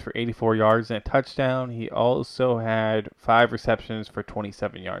 carries for 84 yards and a touchdown. He also had 5 receptions for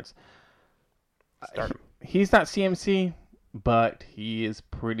 27 yards. Start him. He's not CMC, but he is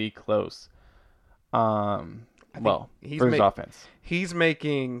pretty close. For his offense. He's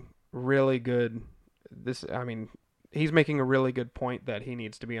making really good. He's making a really good point that he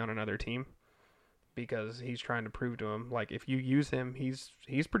needs to be on another team because he's trying to prove to him, like, if you use him,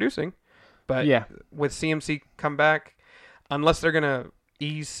 he's producing. But yeah, with CMC come back, unless they're gonna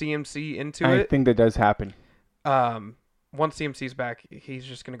ease CMC into I it, think that does happen. Once CMC's back, he's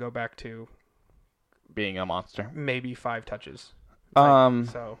just gonna go back to being a monster. Maybe 5 touches.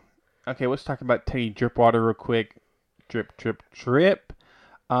 Okay, let's talk about Teddy Dripwater real quick. Drip.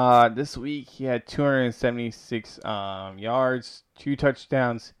 This week he had 276 yards, 2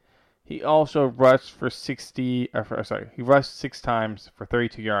 touchdowns. He also rushed for he rushed 6 times for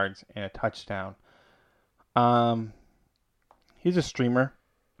 32 yards and a touchdown. He's a streamer,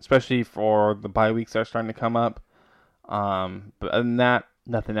 especially for the bye weeks that are starting to come up. But other than that,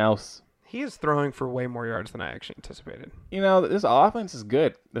 nothing else. He is throwing for way more yards than I actually anticipated. You know, this offense is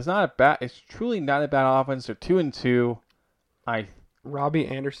good. It's truly not a bad offense. They're 2-2. Robbie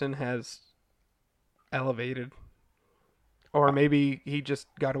Anderson has elevated. Or maybe he just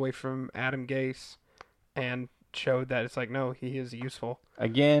got away from Adam Gase and showed that it's like, no, he is useful.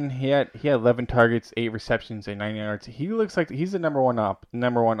 Again, he had 11 targets, 8 receptions, and 9 yards. He looks like he's the number one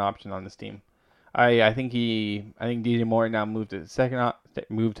option on this team. I think DJ Moore now moved to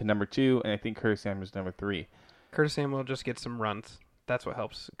number 2, and I think Curtis Samuel's number 3. Curtis Samuel just gets some runs. That's what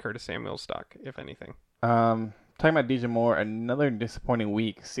helps Curtis Samuel's stock, if anything. Talking about DJ Moore, another disappointing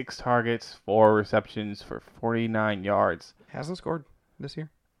week. 6 targets, 4 receptions for 49 yards. Hasn't scored this year.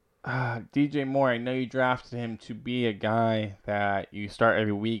 DJ Moore, I know you drafted him to be a guy that you start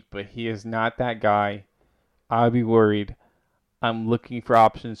every week, but he is not that guy. I'll be worried. I'm looking for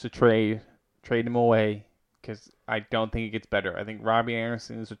options to trade him away because I don't think it gets better. I think Robbie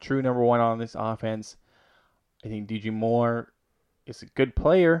Anderson is a true number one on this offense. I think DJ Moore is a good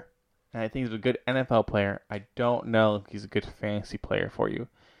player, and I think he's a good NFL player. I don't know if he's a good fantasy player for you.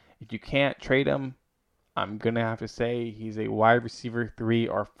 If you can't trade him, I'm going to have to say he's a wide receiver 3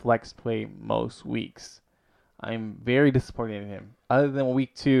 or flex play most weeks. I'm very disappointed in him. Other than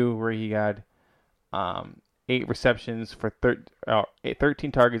week 2 where he had 8 receptions for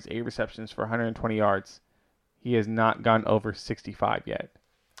 13 targets, 8 receptions for 120 yards, he has not gone over 65 yet.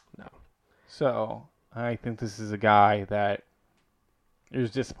 No. So I think this is a guy that you're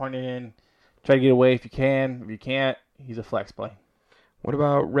just disappointed in. Try to get away if you can. If you can't, he's a flex play. What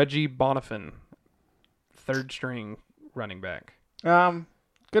about Reggie Bonifant, third string running back?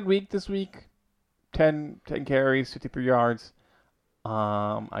 Good week this week. 10 carries, 53 yards.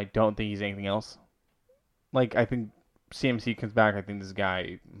 I don't think he's anything else. I think CMC comes back. I think this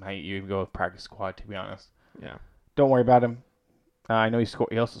guy might even go with practice squad, to be honest. Yeah. Don't worry about him. I know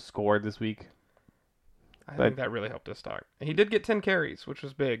he also scored this week. I think that really helped his stock. He did get 10 carries, which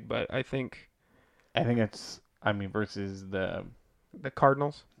was big, but I think it's versus the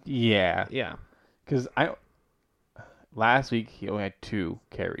Cardinals. Yeah. Yeah. Because last week he only had 2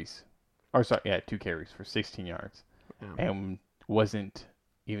 carries. 2 carries for 16 yards. Yeah. And wasn't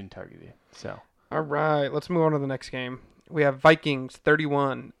even targeted. So. All right, let's move on to the next game. We have Vikings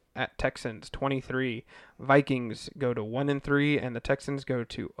 31 at Texans 23. Vikings go to 1-3, and the Texans go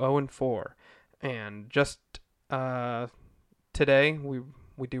to 0-4. And just today, we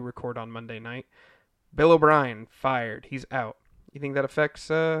do record on Monday night. Bill O'Brien fired. He's out. You think that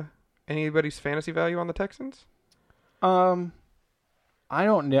affects anybody's fantasy value on the Texans? I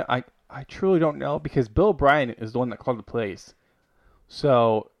don't know. I truly don't know because Bill O'Brien is the one that called the plays.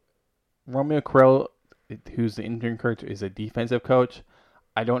 So Romeo Crennel, who's the intern coach, is a defensive coach.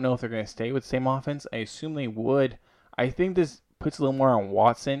 I don't know if they're going to stay with the same offense. I assume they would. I think this puts a little more on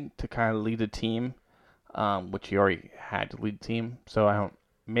Watson to kind of lead the team, which he already had to lead the team. So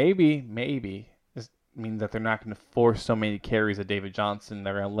maybe this means that they're not going to force so many carries at David Johnson.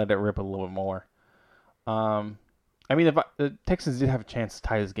 They're going to let it rip a little bit more. The Texans did have a chance to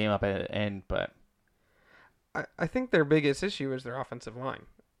tie this game up at the end, but I think their biggest issue is their offensive line.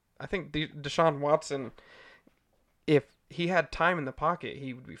 I think Deshaun Watson, if he had time in the pocket,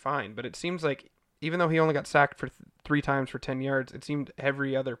 he would be fine. But it seems like even though he only got sacked for 3 times for 10 yards, it seemed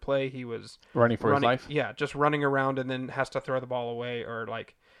every other play he was running for his life. Yeah, just running around and then has to throw the ball away or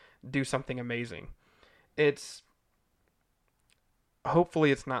do something amazing.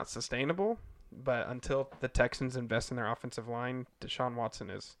 Hopefully it's not sustainable, but until the Texans invest in their offensive line, Deshaun Watson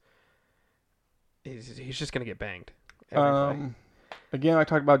he's just going to get banged. Again, I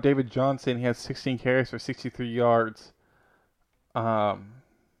talked about David Johnson. He has 16 carries for 63 yards. You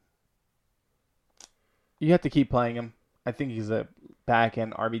have to keep playing him. I think he's a back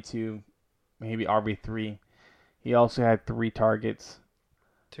end RB2, maybe RB3. He also had 3 targets,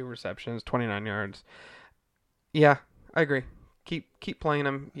 2 receptions, 29 yards. Yeah, I agree. Keep playing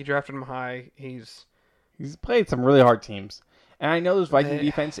him. You drafted him high. He's played some really hard teams, and I know this Viking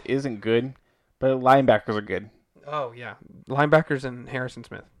defense isn't good, but linebackers are good. Oh yeah, linebackers and Harrison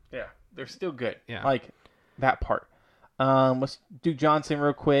Smith. Yeah, they're still good. Yeah, like that part. Let's do Johnson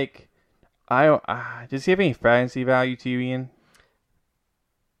real quick. Does he have any fantasy value to you, Ian?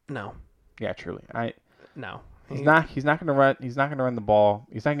 No. Yeah, truly. No. He's not going to run. He's not going to run the ball.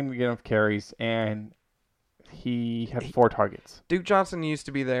 He's not going to get enough carries, and he had 4 targets. Duke Johnson used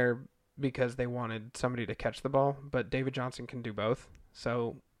to be there because they wanted somebody to catch the ball, but David Johnson can do both.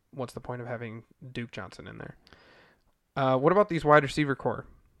 So what's the point of having Duke Johnson in there? What about these wide receiver core?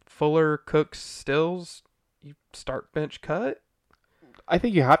 Fuller, Cooks, Stills. You start, bench, cut. I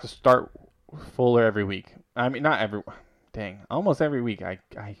think you have to start Fuller every week. I mean, not every. Dang, almost every week. I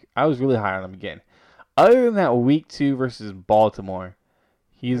was really high on him again. Other than that week 2 versus Baltimore,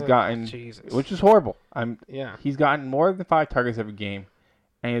 he's gotten, which is horrible. He's gotten more than 5 targets every game,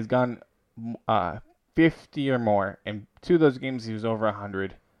 and he's gotten 50 or more. In 2 of those games, he was over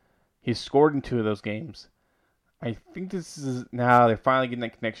 100. He's scored in 2 of those games. I think this is now they're finally getting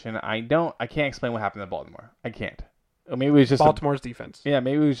that connection. I can't explain what happened to Baltimore. I can't. Maybe it was just Baltimore's defense. Yeah,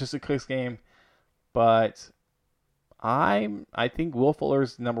 maybe it was just a close game, but I think Will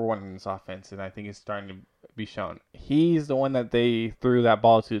Fuller's number 1 in this offense, and I think it's starting to be shown. He's the one that they threw that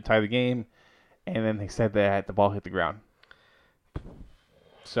ball to tie the game, and then they said that the ball hit the ground.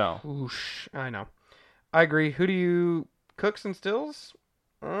 So, I know. I agree. Who do you Cooks and Stills?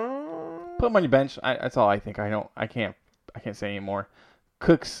 Put him on your bench. That's all I think. I can't say anymore.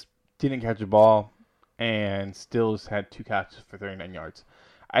 Cooks didn't catch a ball and Stills had 2 catches for 39 yards.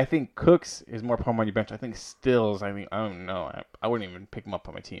 I think Cooks is more problem on your bench. I think Stills, I don't know. I wouldn't even pick him up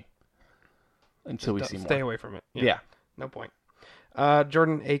on my team until we see more. Stay away from it. Yeah. No point.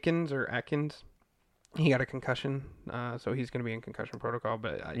 Jordan Atkins, he got a concussion, so he's going to be in concussion protocol.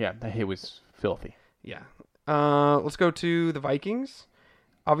 But yeah, that hit was filthy. Yeah. Let's go to the Vikings.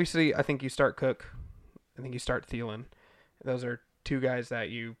 Obviously, I think you start Cook. I think you start Thielen. Those are 2 guys that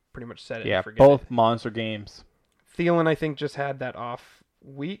you pretty much set it and forget both it. monster games. Thielen, I think, just had that off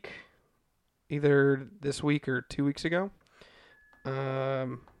week, either this week or 2 weeks ago.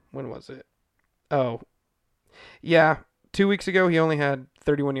 When was it? Oh, yeah, 2 weeks ago he only had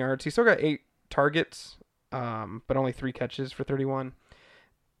 31 yards. He still got 8 targets, but only 3 catches for 31.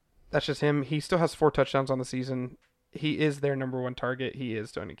 That's just him. He still has 4 touchdowns on the season. He is their number 1 target. He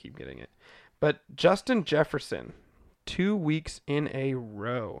is going to keep getting it. But Justin Jefferson, 2 weeks in a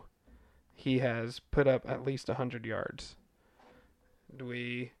row, he has put up at least 100 yards. Do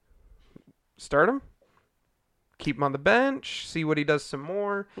we start him? Keep him on the bench? See what he does some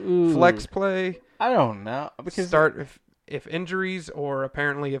more? Ooh, Flex play? I don't know. Because start if injuries or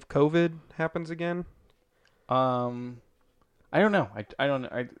apparently if COVID happens again? I don't know. I don't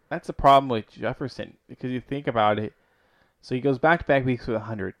know. That's the problem with Jefferson because you think about it. So he goes back-to-back weeks with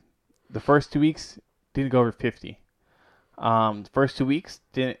 100. The first 2 weeks didn't go over 50. The first 2 weeks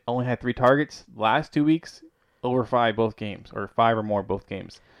only had 3 targets. The last 2 weeks over 5 both games, or 5 or more both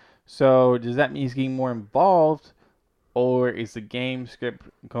games. So does that mean he's getting more involved, or is the game script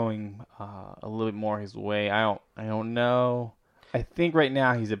going a little bit more his way? I don't know. I think right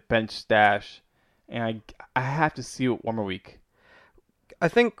now he's a bench stash, and I have to see it one more week. I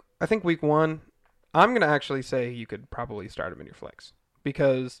think week 1, I'm gonna actually say you could probably start him in your flex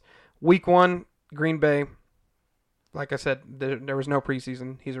because week 1 Green Bay, like I said, there was no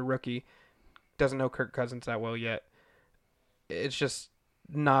preseason. He's a rookie, doesn't know Kirk Cousins that well yet. It's just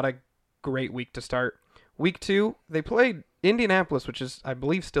not a great week to start. Week 2, they played Indianapolis, which is, I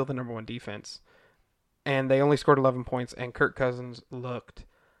believe, still the number 1 defense. And they only scored 11 points, and Kirk Cousins looked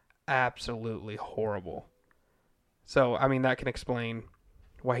absolutely horrible. So, I mean, that can explain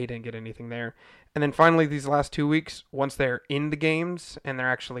why he didn't get anything there. And then finally, these last 2 weeks, once they're in the games and they're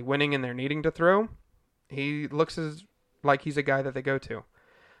actually winning and they're needing to throw, he looks like he's a guy that they go to.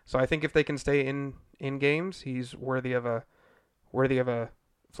 So I think if they can stay in games, he's worthy of a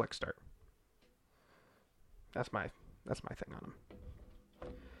flex start. That's my thing on him.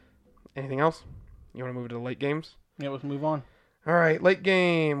 Anything else? You want to move to the late games? Yeah, let's move on. All right, late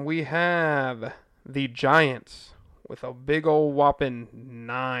game. We have the Giants with a big old whopping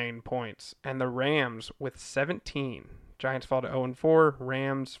 9 points, and the Rams with 17. Giants fall to 0-4.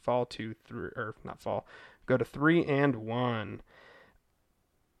 Rams fall to go to 3-1.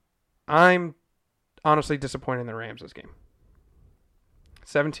 I'm honestly disappointed in the Rams this game.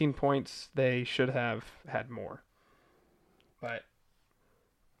 17 points. They should have had more. But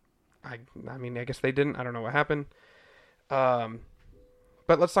I mean, I guess they didn't. I don't know what happened. But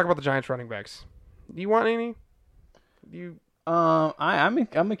let's talk about the Giants running backs. Do you want any? I'm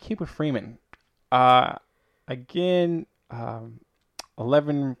gonna keep with Freeman. Again,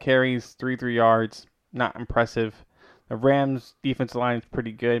 11 carries, 3 yards. Not impressive. The Rams' defensive line is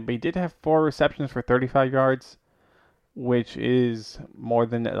pretty good, but he did have 4 receptions for 35 yards, which is more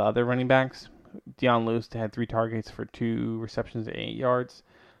than the other running backs. Deion Lewis had 3 targets for 2 receptions and 8 yards.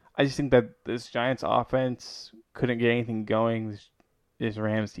 I just think that this Giants offense couldn't get anything going. This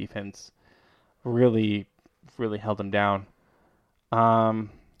Rams defense really held them down.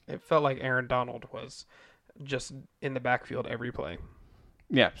 It felt like Aaron Donald was just in the backfield every play.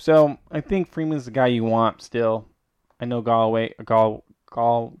 Yeah, so I think Freeman's the guy you want still. I know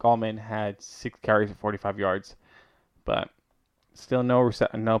Gallman had 6 carries for 45 yards, but still no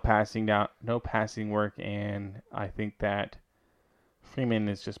passing work, and I think that Freeman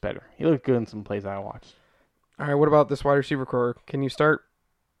is just better. He looked good in some plays I watched. All right, what about this wide receiver core? Can you start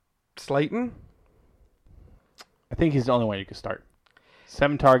Slayton? I think he's the only way you could start.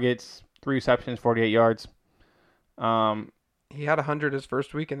 7 targets, 3 receptions, 48 yards. He had 100 his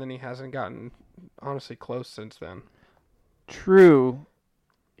first week, and then he hasn't gotten, honestly, close since then. True.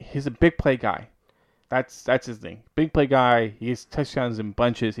 He's a big play guy. That's his thing. Big play guy. He gets touchdowns in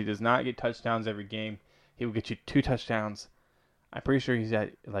bunches. He does not get touchdowns every game. He will get you 2 touchdowns. I'm pretty sure he's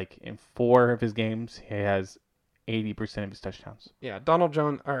at, in 4 of his games, he has 80% of his touchdowns. Yeah, Daniel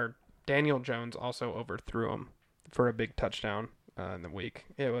Jones also overthrew him for a big touchdown in the week.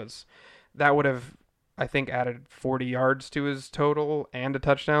 That would have I think, added 40 yards to his total and a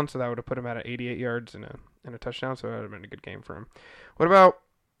touchdown, so that would have put him at 88 yards and a touchdown, so that would have been a good game for him. What about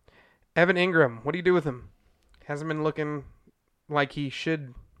Evan Ingram? What do you do with him? Hasn't been looking like he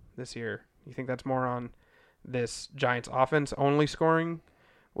should this year. You think that's more on this Giants offense only scoring,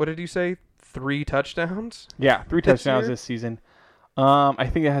 what did you say, 3 touchdowns? Yeah, 3 touchdowns this season. I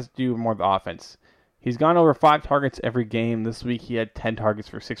think it has to do more with the offense. He's gone over 5 targets every game. This week he had 10 targets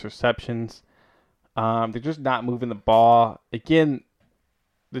for 6 receptions. They're just not moving the ball. Again,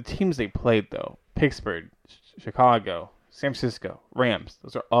 the teams they played, though, Pittsburgh, Chicago, San Francisco, Rams,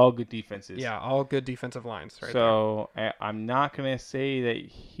 those are all good defenses. Yeah, all good defensive lines. Right so I'm not going to say that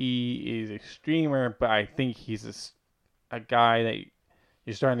he is a streamer, but I think he's a guy that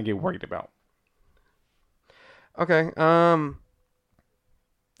you're starting to get worried about. Okay,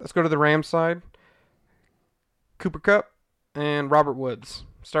 let's go to the Rams side. Cooper Kupp and Robert Woods.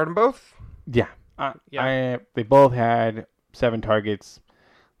 Start them both? Yeah. They both had 7 targets.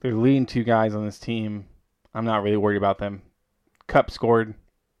 They're leading 2 guys on this team. I'm not really worried about them. Kupp scored.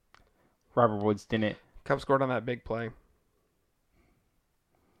 Robert Woods didn't. Kupp scored on that big play.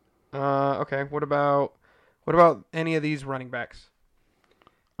 Okay. What about any of these running backs?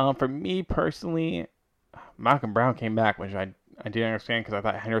 For me personally, Malcolm Brown came back, which I didn't understand because I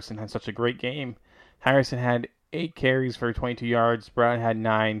thought Henderson had such a great game. Henderson had 8 carries for 22 yards. Brown had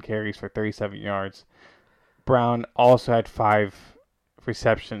 9 carries for 37 yards. Brown also had 5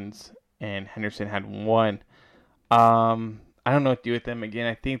 receptions, and Henderson had 1. I don't know what to do with them. Again,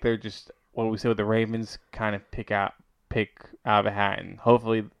 I think they're just what we say with the Ravens, kind of pick out of a hat, and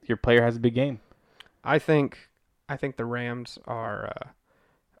hopefully your player has a big game. I think the Rams are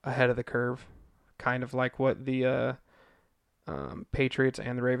ahead of the curve, kind of like what the Patriots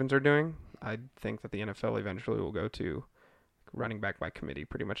and the Ravens are doing. I think that the NFL eventually will go to running back by committee,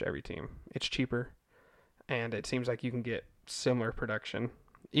 pretty much every team. It's cheaper, and it seems like you can get similar production,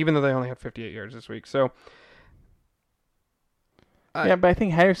 even though they only have 58 yards this week. So, yeah, but I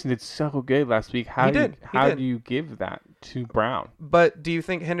think Henderson did so good last week. How do you give that to Brown? But do you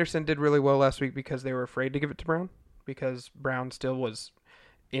think Henderson did really well last week because they were afraid to give it to Brown? Because Brown still was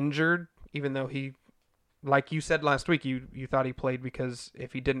injured, even though he, like you said last week, you thought he played because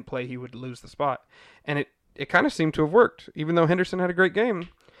if he didn't play, he would lose the spot. And it kind of seemed to have worked. Even though Henderson had a great game,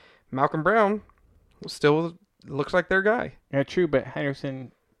 Malcolm Brown still looks like their guy. Yeah, true, but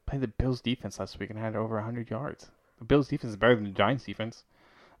Henderson played the Bills defense last week and had over 100 yards. The Bills defense is better than the Giants defense.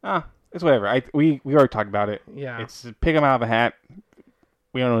 It's whatever. We already talked about it. Yeah. It's pick them out of a hat.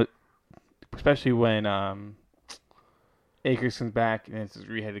 We don't know, especially when Akers comes back and it's his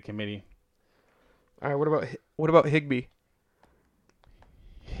reheaded committee. All right, what about Higbee?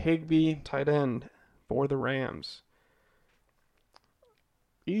 Higbee, tight end for the Rams.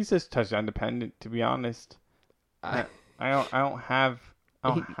 He's just touchdown dependent, to be honest. I don't have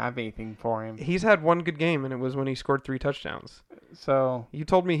anything for him. He's had one good game, and it was when he scored 3 touchdowns. So you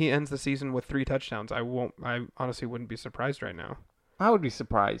told me he ends the season with 3 touchdowns. I honestly wouldn't be surprised right now. I would be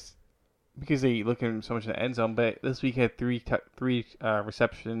surprised because they look at him so much in the end zone. But this week he had 3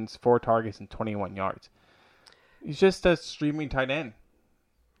 receptions, 4 targets, and 21 yards. He's just a streaming tight end.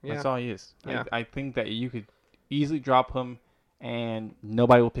 Yeah. That's all he is. Yeah. I think that you could easily drop him, and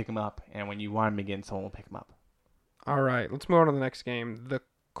nobody will pick him up. And when you want him again, someone will pick him up. All right, let's move on to the next game. The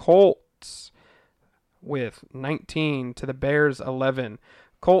Colts with 19 to the Bears 11.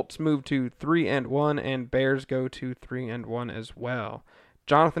 Colts move to 3-1, and Bears go to 3-1 as well.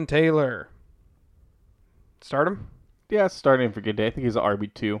 Jonathan Taylor, start him? Yeah, start him for a good day. I think he's an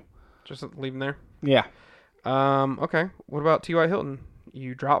RB2. Just leave him there? Yeah. Okay. What about T.Y. Hilton?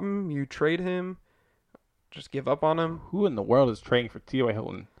 You drop him? You trade him? Just give up on him? Who in the world is trading for T.Y.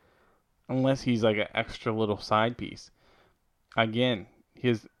 Hilton? Unless he's like an extra little side piece. Again, he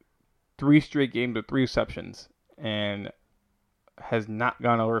has 3 straight games with 3 receptions and has not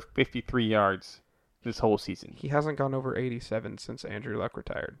gone over 53 yards this whole season. He hasn't gone over 87 since Andrew Luck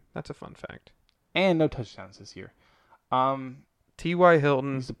retired. That's a fun fact. And no touchdowns this year. T.Y.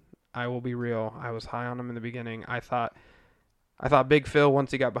 Hilton, I will be real. I was high on him in the beginning. I thought Big Phil,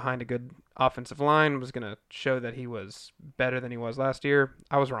 once he got behind a good offensive line, was going to show that he was better than he was last year.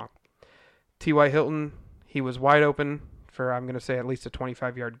 I was wrong. T.Y. Hilton, he was wide open for, I'm going to say, at least a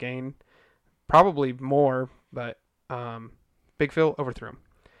 25-yard gain. Probably more, but Big Phil overthrew him.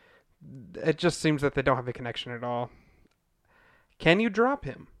 It just seems that they don't have a connection at all. Can you drop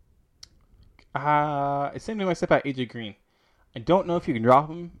him? It's same thing I said about AJ Green. I don't know if you can drop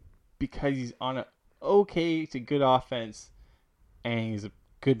him because he's on an okay to good offense and he's a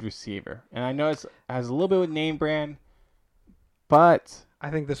good receiver. And I know it has a little bit of name brand, but I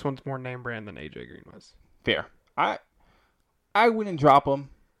think this one's more name brand than AJ Green was. Fair. I wouldn't drop him,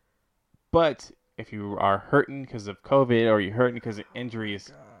 but if you are hurting because of COVID or you're hurting because of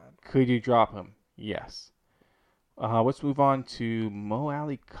injuries, could you drop him? Yes. Let's move on to Mo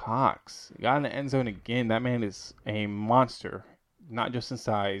Alley Cox. Got in the end zone again. That man is a monster, not just in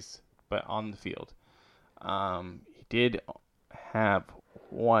size, but on the field. He did have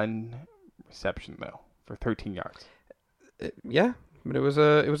one reception though for 13 yards. Yeah, but it was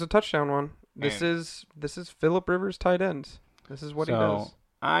a touchdown one. This And- is Phillip Rivers tight ends. This is what he does.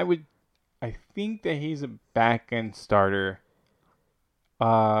 I think that he's a back end starter.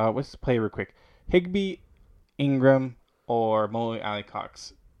 Let's play real quick. Higbee, Ingram, or Mo Alley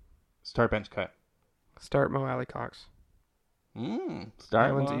Cox. Start bench cut. Start Mo Alley Cox. Start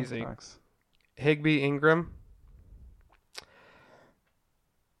That one's Mo Alley easy. Cox. Higbee, Ingram.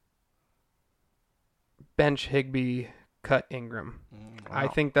 Bench Higbee, cut Ingram. I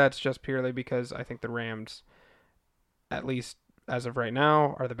Wow. think that's just purely because I think the Rams, at least as of right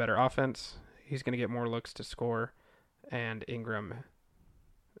now, are the better offense. He's going to get more looks to score, and Ingram,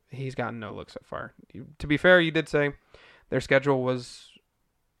 he's gotten no looks so far. To be fair, you did say their schedule was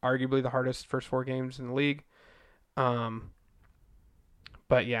arguably the hardest first 4 games in the league. But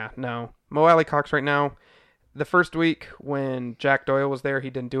yeah, no. Mo Alley Cox right now, the first week when Jack Doyle was there, he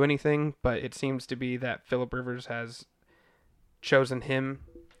didn't do anything, but it seems to be that Phillip Rivers has chosen him.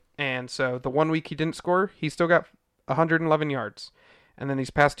 And so the 1 week he didn't score, he still got 111 yards. And then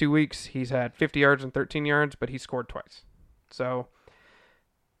these past 2 weeks, he's had 50 yards and 13 yards, but he scored twice. So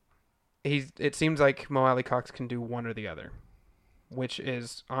it seems like Mo Alley Cox can do one or the other, which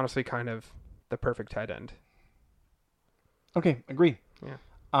is honestly kind of the perfect tight end. Okay, agree. Yeah.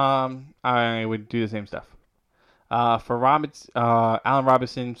 I would do the same stuff. For Allen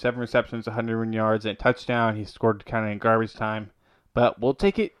Robinson, 7 receptions, 101 yards, and a touchdown. He scored kind of in garbage time, but we'll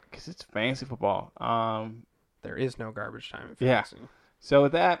take it because it's fantasy football. There is no garbage time in Yeah. fantasy. So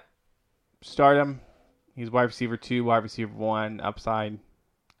with that, start him. He's wide receiver 2, wide receiver 1, upside.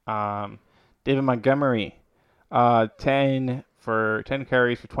 David Montgomery, 10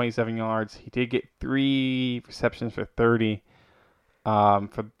 carries for 27 yards. He did get 3 receptions for 30.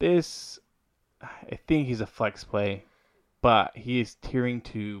 For this, I think he's a flex play, but he is tearing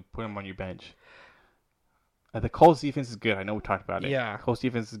to put him on your bench. The Colts defense is good. I know we talked about it. Yeah. Colts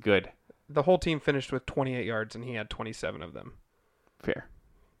defense is good. The whole team finished with 28 yards, and he had 27 of them. Fair.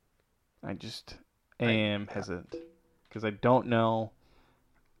 I just am hesitant because I don't know.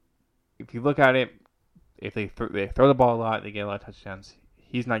 If you look at it, if they throw the ball a lot, they get a lot of touchdowns.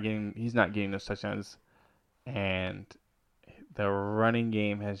 He's not getting those touchdowns, and the running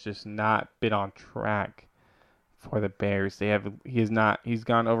game has just not been on track for the Bears. He's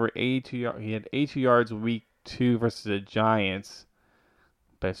gone over 82 yards. He had 82 yards week 2 versus the Giants,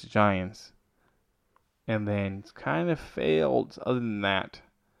 but it's the Giants, and then it's kind of failed. Other than that,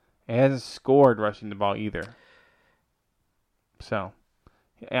 it hasn't scored rushing the ball either. So,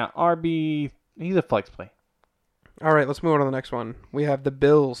 yeah, RB, he's a flex play. All right, let's move on to the next one. We have the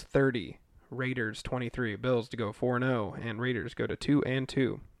Bills 30, Raiders 23. Bills to go 4-0, and Raiders go to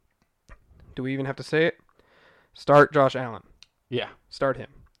 2-2. Do we even have to say it? Start Josh Allen. Yeah. Start him.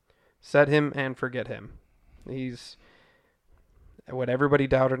 Set him and forget him. He's what everybody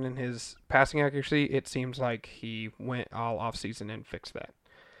doubted in his passing accuracy. It seems like he went all offseason and fixed that.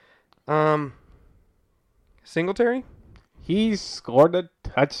 Singletary? He scored a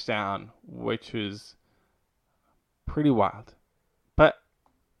touchdown, which was pretty wild. But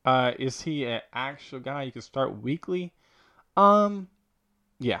is he an actual guy you can start weekly?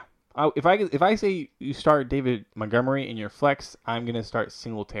 Yeah. If I say you start David Montgomery in your flex, I'm gonna start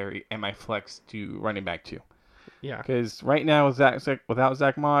Singletary and my flex to running back 2. Yeah. Because right now without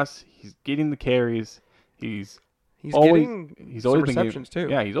Zach Moss, he's getting the carries. He's He's always getting he's some always been receptions getting,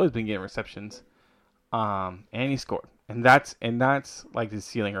 too. Yeah, he's always been getting receptions. And he scored. And that's like the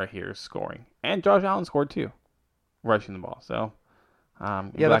ceiling right here is scoring. And Josh Allen scored too, rushing the ball. So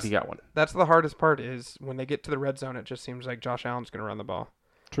I'm glad he got one. That's the hardest part is when they get to the red zone, it just seems like Josh Allen's going to run the ball.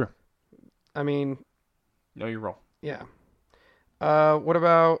 True. I mean, Know your role. yeah. What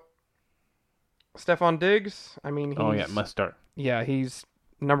about Stephon Diggs? I mean, Must start. Yeah, he's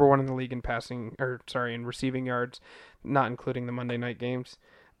number 1 in the league in in receiving yards, not including the Monday night games.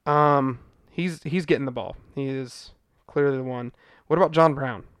 He's getting the ball. He is clearly the one. What about John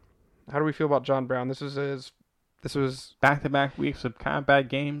Brown? How do we feel about John Brown? This was Back-to-back weeks of kind of bad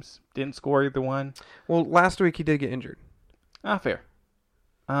games. Didn't score either one. well, last week he did get injured. Fair.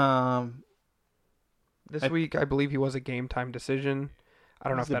 This week I believe he was a game time decision. I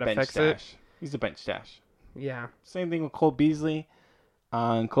don't know if He's a that bench affects it. stash. He's a bench stash. Yeah. Same thing with Cole Beasley.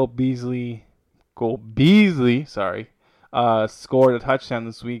 Cole Beasley, sorry, scored a touchdown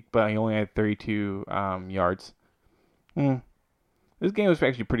this week, but he only had 32 yards. This game was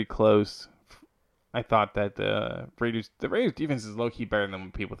actually pretty close. I thought that the Raiders defense is low key better than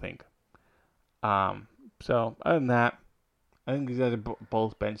what people think. So other than that, I think these guys are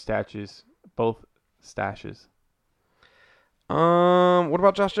both bench stashes, both stashes. What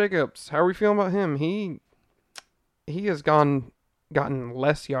about Josh Jacobs? How are we feeling about him? He has gotten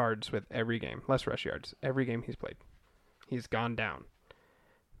less yards with every game, less rush yards every game he's played. He's gone down.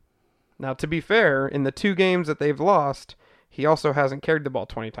 Now, to be fair, in the 2 games that they've lost, he also hasn't carried the ball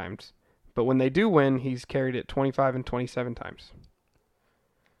 20 times. But when they do win, he's carried it 25 and 27 times.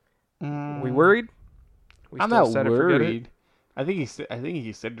 We worried? I'm not worried. I think he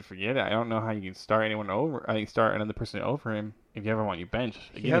said to forget it. I don't know how you can start anyone over. I think start another person over him if you ever want your bench.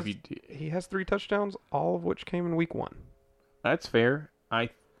 Again, he has 3 touchdowns, all of which came in week 1. That's fair. I'm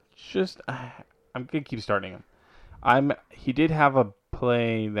gonna keep starting him. He did have a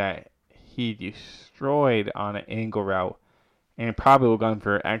play that he destroyed on an angle route, and it probably would have gone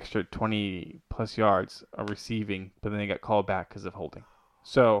for extra 20 plus yards of receiving, but then they got called back because of holding.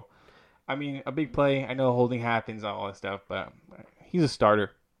 So, I mean, a big play. I know holding happens, all that stuff, but he's a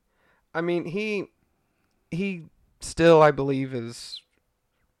starter. I mean, he still, I believe, is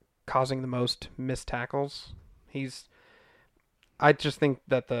causing the most missed tackles. I just think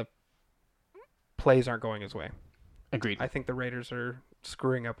that the plays aren't going his way. Agreed. I think the Raiders are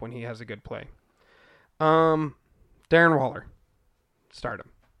screwing up when he has a good play. Darren Waller. Start him.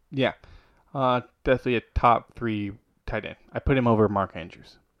 Yeah. Definitely a top 3 tight end. I put him over Mark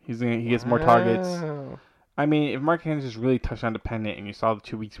Andrews. He gets more targets. I mean, if Mark Andrews is really touchdown dependent, and you saw the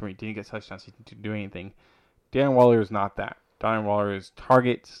 2 weeks where he didn't get touchdowns, he didn't do anything. Darren Waller is not that. Darren Waller is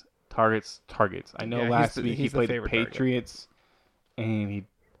targets. I know last week he played the Patriots, and he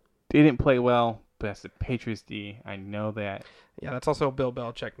didn't play well, but that's the Patriots D. I know that. Yeah, that's also Bill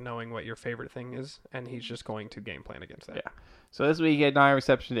Belichick knowing what your favorite thing is, and he's just going to game plan against that. Yeah. So this week he had 9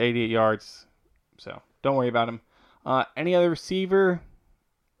 receptions, 88 yards. So don't worry about him. Any other receiver?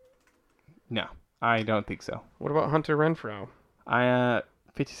 No, I don't think so. What about Hunter Renfrow?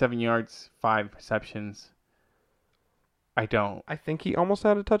 57 yards, 5 receptions. I think he almost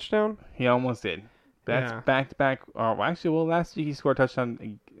had a touchdown. He almost did. That's back to back. Last week he scored a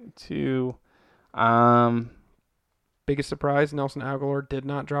touchdown too. Biggest surprise: Nelson Aguilar did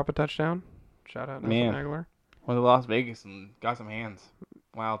not drop a touchdown. Shout out Nelson Aguilar. Went to Las Vegas and got some hands.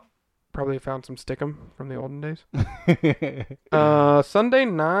 Wow. Probably found some stickum from the olden days. Sunday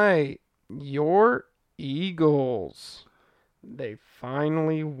night, your Eagles. They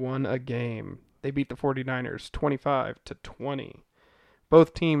finally won a game. They beat the 49ers 25-20.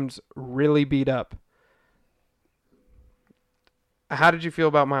 Both teams really beat up. How did you feel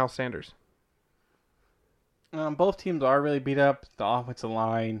about Miles Sanders? Both teams are really beat up. The offensive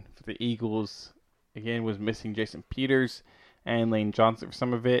line for the Eagles, again, was missing Jason Peters and Lane Johnson for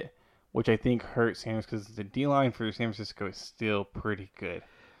some of it, which I think hurt Sanders because the D-line for San Francisco is still pretty good.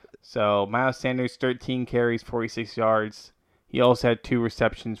 So Miles Sanders, 13 carries, 46 yards. He also had 2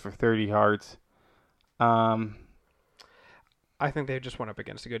 receptions for 30 yards. I think they just went up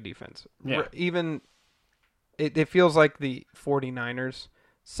against a good defense. Yeah. Even it feels like the 49ers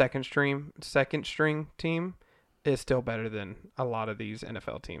second string team is still better than a lot of these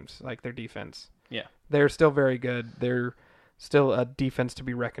NFL teams. Like their defense. Yeah. They're still very good. They're still a defense to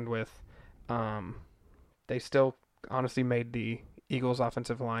be reckoned with. They still honestly made the Eagles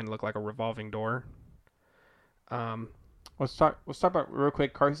offensive line look like a revolving door. Let's talk about real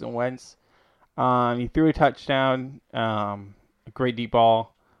quick Carson Wentz. He threw a touchdown, a great deep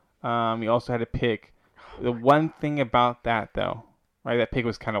ball. He also had a pick. The one thing about that, though, right, that pick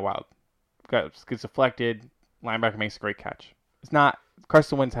was kind of wild. Gets deflected. Linebacker makes a great catch. It's not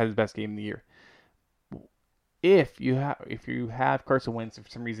Carson Wentz had his best game of the year. If you have Carson Wentz, for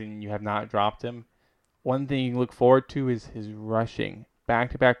some reason you have not dropped him, one thing you can look forward to is his rushing.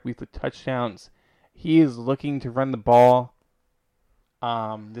 Back-to-back weeks with touchdowns. He is looking to run the ball.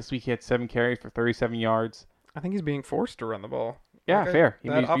 This week he had 7 carries for 37 yards. I think he's being forced to run the ball. Yeah, fair.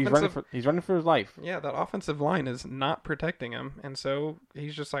 He's running for his life. Yeah, that offensive line is not protecting him, and so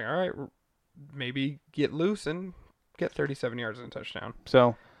he's just like, all right, maybe get loose and get 37 yards and a touchdown.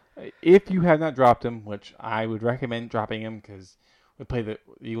 So, if you have not dropped him, which I would recommend dropping him because the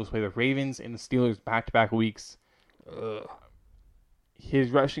Eagles play the Ravens and the Steelers back-to-back weeks.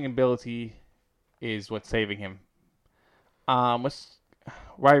 His rushing ability is what's saving him. Wide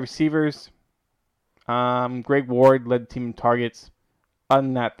receivers. Greg Ward led the team in targets. Other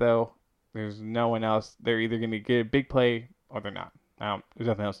than that, though, there's no one else. They're either going to get a big play or they're not. There's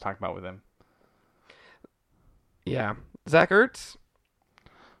nothing else to talk about with him. Yeah. Zach Ertz,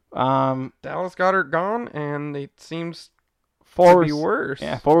 Um, Dallas Goedert gone, and it seems four to be worse.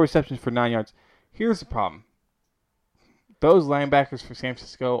 Yeah, 4 receptions for 9 yards. Here's the problem. Those linebackers for San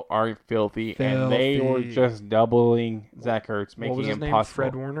Francisco are filthy. And they were just doubling Zach Ertz, making what was his it name? impossible.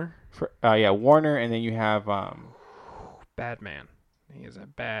 Fred Warner? Warner, and then you have Bad man. He is a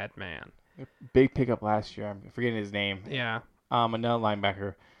bad man. big pickup last year. I'm forgetting his name. Yeah. Another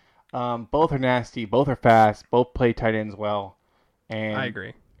linebacker. Both are nasty. Both are fast. Both play tight ends well. And I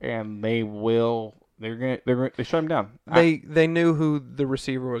agree. And they will. They shut him down. They knew who the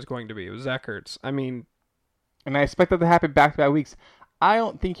receiver was going to be. It was Zach Ertz. I mean, and I expect that to happen back-to-back weeks. I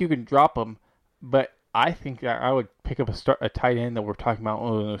don't think you can drop him, but I think that I would pick up a tight end that we're talking about,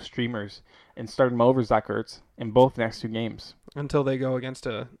 one of those streamers, and start him over Zach Ertz in both next 2 games. until they go against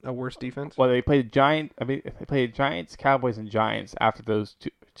a worse defense. Well, they played they played Giants, Cowboys, and Giants after those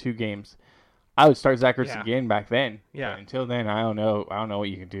two games. I would start Zach Ertz again back then. Yeah. But until then, I don't know. I don't know what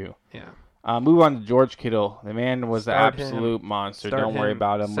you can do. Yeah. Move on to George Kittle. The man was an absolute monster. Start Don't worry him.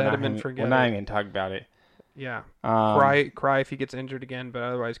 about him. Set him and forget We're not it. even talking about it. Yeah. Um, Cry if he gets injured again, but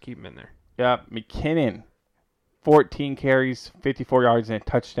otherwise keep him in there. Yeah, McKinnon, 14 carries, 54 yards, and a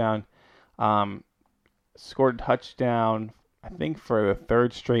touchdown. Scored a touchdown, I think, for the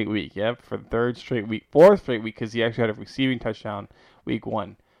 3rd straight week. Yep, for the 3rd straight week. 4th straight week, because he actually had a receiving touchdown week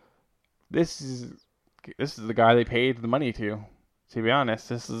 1. This is the guy they paid the money to be honest.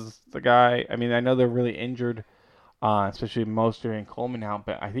 This is the guy. I mean, I know they're really injured, especially Mostert and Coleman out,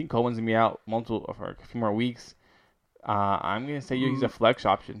 but I think Coleman's going to be out for a few more weeks. I'm going to say he's a flex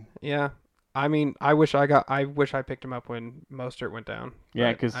option. Yeah. I mean, I wish I picked him up when Mostert went down.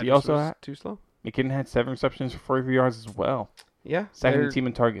 Yeah, because he also was too slow. McKinnon had 7 receptions for 43 yards as well. Yeah. Second team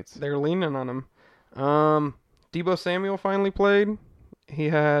in targets. They're leaning on him. Deebo Samuel finally played. He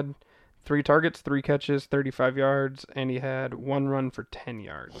had 3 targets, 3 catches, 35 yards, and he had 1 run for 10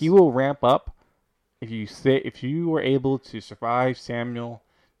 yards. He will ramp up if you were able to survive Samuel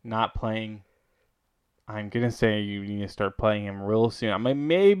not playing. I'm gonna say you need to start playing him real soon. I might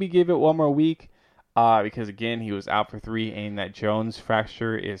maybe give it 1 more week, because again he was out for 3, and that Jones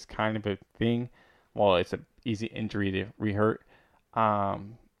fracture is kind of a thing. Well, it's an easy injury to rehurt.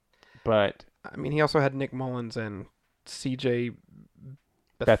 But I mean, he also had Nick Mullins and C.J.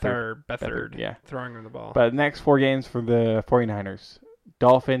 Beathard yeah, throwing him the ball. But next 4 games for the 49ers: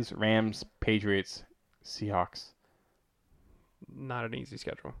 Dolphins, Rams, Patriots, Seahawks. Not an easy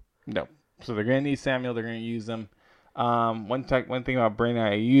schedule. No. So they're going to need Samuel. They're going to use them. One thing about Brandon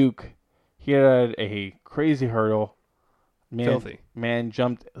Ayuk, he had a crazy hurdle. Filthy. Man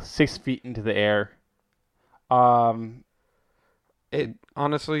jumped 6 feet into the air. Honestly,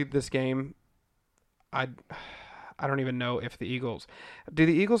 this game, I don't even know if the Eagles... Do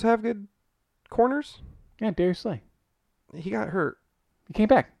the Eagles have good corners? Yeah, Darius Slay. He got hurt. He came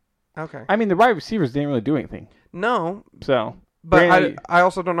back. Okay. I mean, the wide receivers didn't really do anything. No. So... But I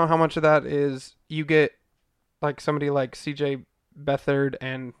also don't know how much of that is you get like somebody like C.J. Beathard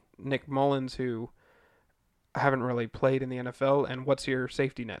and Nick Mullins who haven't really played in the NFL, and what's your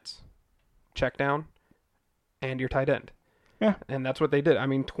safety nets? Check down and your tight end. Yeah. And that's what they did. I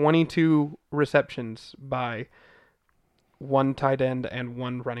mean, 22 receptions by 1 tight end and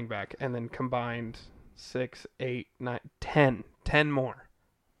 1 running back, and then combined 6, 8, 9, 10 more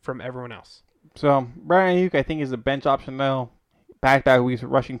from everyone else. So, Brian Ayuk, I think, is a bench option, though. Back-to-back weeks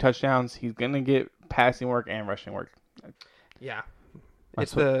with rushing touchdowns. He's going to get passing work and rushing work. Yeah.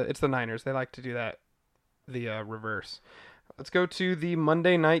 It's the Niners. They like to do that, the reverse. Let's go to the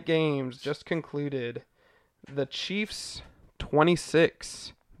Monday night games. Just concluded. The Chiefs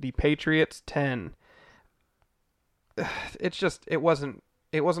 26, the Patriots 10. It wasn't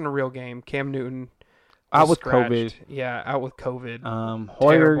a real game. Cam Newton out with scratched. COVID. Yeah, out with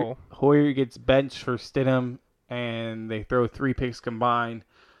COVID. Hoyer gets benched for Stidham, and they throw 3 picks combined.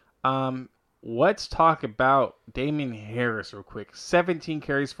 Let's talk about Damian Harris real quick. 17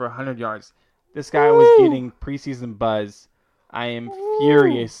 carries for 100 yards. This guy was getting preseason buzz. I am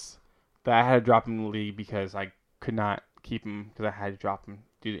furious that I had to drop him in the league because I could not keep him because I had to drop him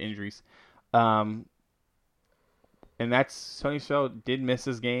due to injuries. And that's Tony Shell did miss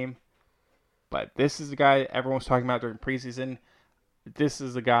his game. But this is the guy everyone was talking about during preseason. This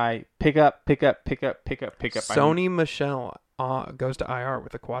is the guy. Pick up. Sony Michel goes to IR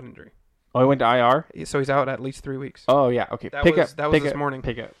with a quad injury. Oh, he went to IR? So he's out at least 3 weeks. Oh, yeah. Okay. That was this morning.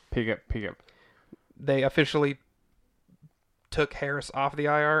 Pick up. They officially took Harris off the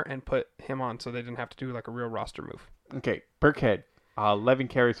IR and put him on so they didn't have to do like a real roster move. Okay. Burkhead, 11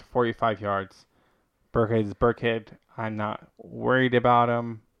 carries for 45 yards. Burkhead's Burkhead. I'm not worried about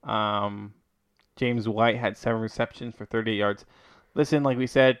him. James White had 7 receptions for 38 yards. Listen, like we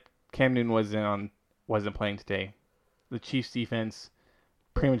said, Cam Newton wasn't playing today. The Chiefs defense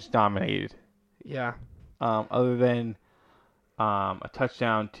pretty much dominated. Yeah. Other than a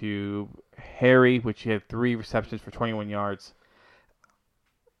touchdown to Harry, which he had 3 receptions for 21 yards.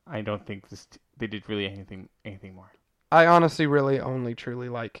 I don't think they did really anything more. I honestly really only truly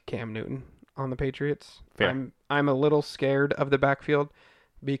like Cam Newton on the Patriots. Fair. I'm a little scared of the backfield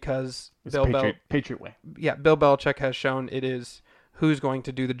because It's Patriot way. Bill Belichick has shown it is who's going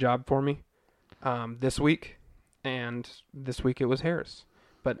to do the job for me this week, and this week it was Harris.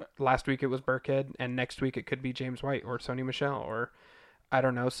 But last week it was Burkhead, and next week it could be James White or Sony Michel or, I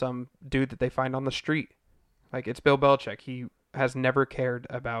don't know, some dude that they find on the street. Like, it's Bill Belichick. He has never cared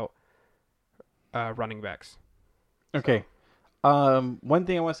about running backs. Okay. One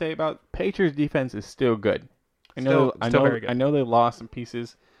thing I want to say about Patriots defense is still good. I know very good. I know they lost some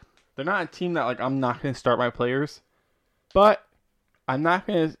pieces. They're not a team that I'm not going to start my players, but I'm not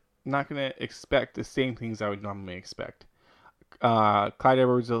going to expect the same things I would normally expect. Clyde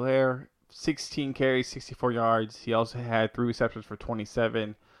Edwards-Helaire, 16 carries, 64 yards. He also had 3 receptions for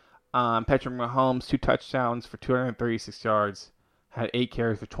 27. Patrick Mahomes, 2 touchdowns for 236 yards. Had 8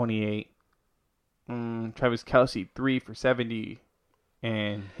 carries for 28. Travis Kelce, 3 for 70.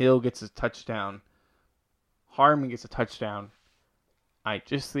 And Hill gets a touchdown. Harmon gets a touchdown. I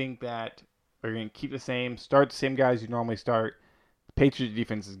just think that we're going to keep the same. Start the same guys you normally start. The Patriots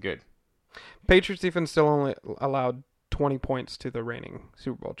defense is good. Patriots defense still only allowed 20 points to the reigning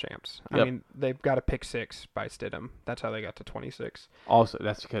Super Bowl champs. Yep. I mean, they've got a pick 6 by Stidham. That's how they got to 26. Also,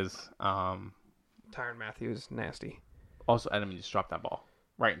 that's because Tyrann Mathieu is nasty. Also, Edelman just dropped that ball.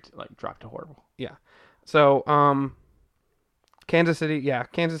 Right, dropped it horrible. Yeah. So, Kansas City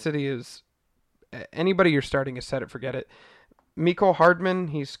is anybody you're starting is set it, forget it. Mecole Hardman,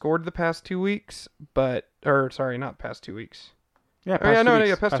 he scored the past 2 weeks, not past 2 weeks. Yeah,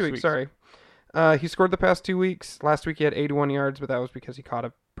 past 2 weeks. Sorry. He scored the past 2 weeks. Last week he had 81 yards, but that was because he caught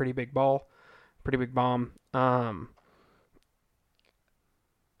a pretty big bomb. I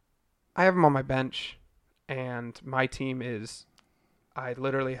have him on my bench, and my team I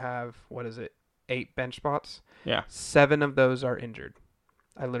literally have, 8 bench spots? Yeah. 7 of those are injured.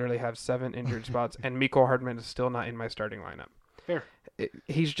 I literally have 7 injured spots, and Mecole Hardman is still not in my starting lineup. Fair.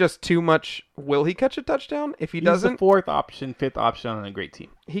 He's just too much. Will he catch a touchdown? If He's doesn't, the 4th option, 5th option on a great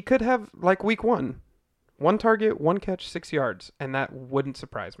team. he could have, like week 1. 1 target, 1 catch, 6 yards, and that wouldn't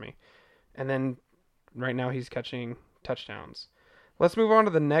surprise me. And then right now he's catching touchdowns. Let's move on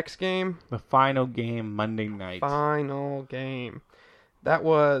to the next game. The final game, Monday night. Final game. That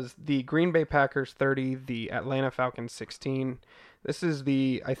was the Green Bay Packers 30, the Atlanta Falcons 16. This is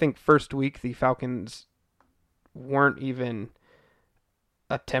I think, first week the Falcons weren't even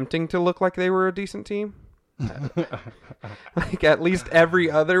attempting to look like they were a decent team. Like, at least every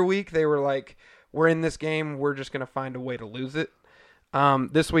other week they were like, we're in this game, we're just going to find a way to lose it.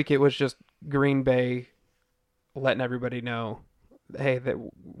 This week it was just Green Bay letting everybody know, hey, that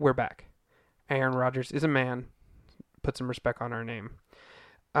we're back. Aaron Rodgers is a man. Put some respect on our name.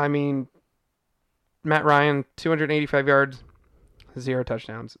 I mean, Matt Ryan, 285 yards, 0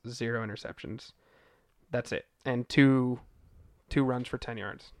 touchdowns, 0 interceptions. That's it. And two runs for 10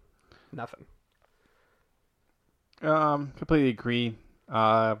 yards. Nothing. Completely agree.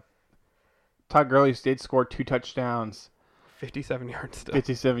 Todd Gurley did score 2 touchdowns. 57 yards still.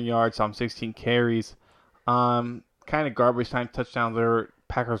 57 yards on 16 carries. Kind of garbage time touchdowns there.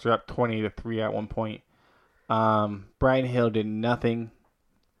 Packers were up 20-3 at one point. Brian Hill did nothing.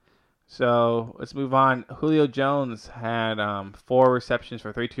 So let's move on. Julio Jones had 4 receptions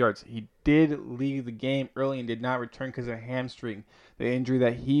for 32 yards. He did leave the game early and did not return because of a hamstring, the injury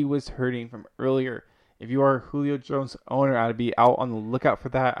that he was hurting from earlier. If you are a Julio Jones owner, I'd be out on the lookout for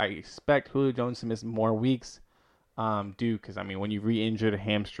that. I expect Julio Jones to miss more weeks because, when you re-injure a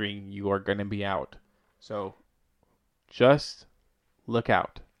hamstring, you are going to be out. So just look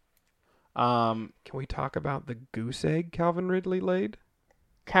out. Can we talk about the goose egg Calvin Ridley laid?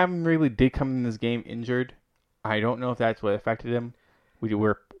 Calvin Ridley did come in this game injured. I don't know if that's what affected him. We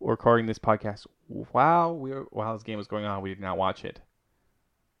were recording this podcast while this game was going on. We did not watch it.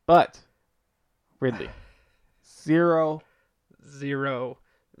 But Ridley, 0,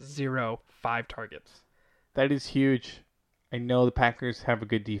 5 targets. That is huge. I know the Packers have a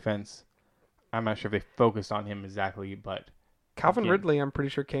good defense. I'm not sure if they focused on him exactly, but Calvin Ridley, I'm pretty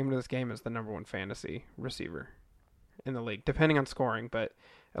sure, came to this game as the number 1 fantasy receiver in the league, depending on scoring, but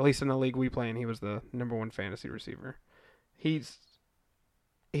at least in the league we play in, he was the number 1 fantasy receiver. He's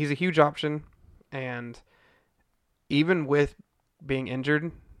a huge option. And even with being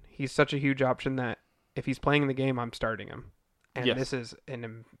injured, he's such a huge option that if he's playing in the game, I'm starting him. And Yes. this is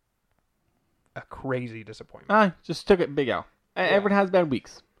a crazy disappointment. Just took it big out. Everyone has bad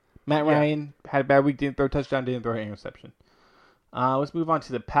weeks. Matt Yeah. Ryan had a bad week, didn't throw a touchdown, didn't throw an interception. Let's move on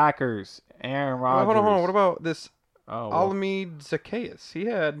to the Packers. Aaron Rodgers. Hold on. What about this well, Alameda Zacchaeus? He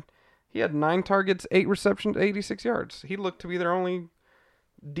had 9 targets, 8 receptions, 86 yards. He looked to be their only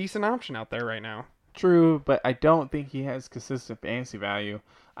decent option out there right now. true, but I don't think he has consistent fantasy value.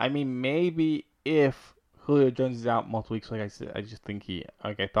 I mean, maybe if Julio Jones is out multiple weeks, like I said, I just think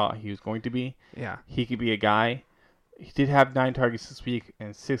I thought he was going to be. Yeah. He could be a guy. He did have 9 targets this week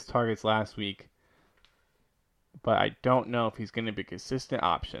and 6 targets last week. But I don't know if he's going to be a consistent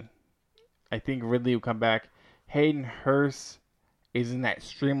option. I think Ridley will come back. Hayden Hurst is in that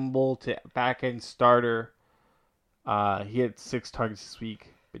streamable to back-end starter. He had 6 targets this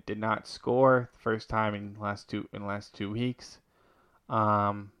week, but did not score the first time in the last 2 weeks.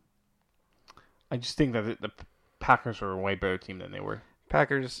 I just think that the Packers are a way better team than they were.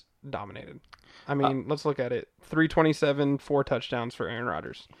 Packers dominated. I mean, let's look at it. 327, 4 touchdowns for Aaron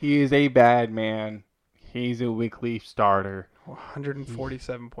Rodgers. He is a bad man. He's a weekly starter.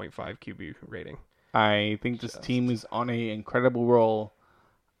 147.5 QB rating. I think this team is on an incredible roll.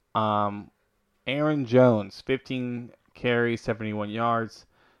 Aaron Jones, 15 carries, 71 yards.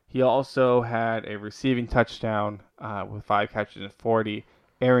 He also had a receiving touchdown with 5 catches and 40.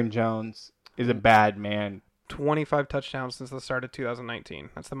 Aaron Jones is a bad man. 25 touchdowns since the start of 2019.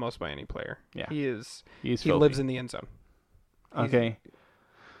 That's the most by any player. Yeah. He filthy. lives in the end zone. Okay.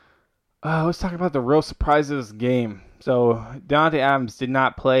 Let's talk about the real surprise of this game. So, Davante Adams did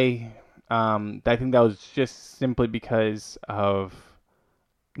not play. I think that was just simply because of...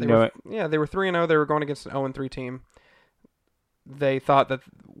 They were 3-0. They were going against an 0-3 team. They thought that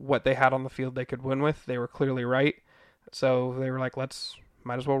what they had on the field they could win with. They were clearly right. So they were like,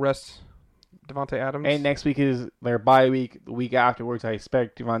 might as well rest Davante Adams. And next week is their bye week. The week afterwards, I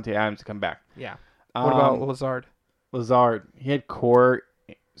expect Davante Adams to come back. Yeah. What about Lazard? Lazard, he had core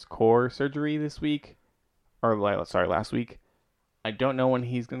surgery this week, last week. I don't know when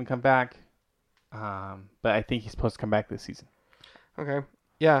he's going to come back, but I think he's supposed to come back this season. Okay.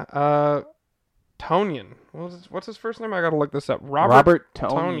 Yeah. Tonyan. What's his first name? I got to look this up. Robert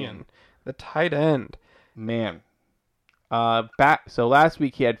Tonyan. The tight end. Man. So last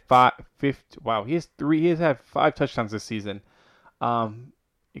week he had 5 touchdowns this season.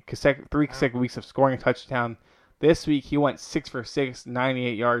 3 consecutive weeks of scoring a touchdown. This week he went 6 for 6,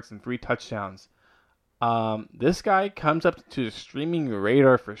 98 yards and 3 touchdowns. This guy comes up to the streaming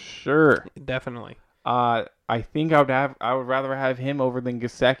radar for sure. Definitely. I think I would rather have him over than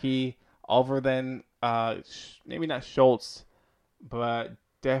Gesicki, over than maybe not Schultz, but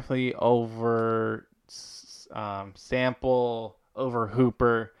definitely over Sample, over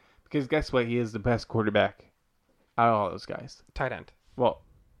Hooper, because guess what? He is the best quarterback out of all those guys. Tight end. Well,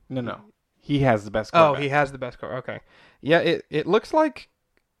 no. He has the best quarterback. Oh, he has the best quarterback. Okay. Yeah, it looks like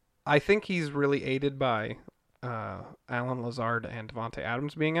I think he's really aided by Allen Lazard and Davante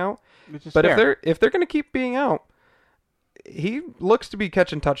Adams being out. But fair. if they're going to keep being out, he looks to be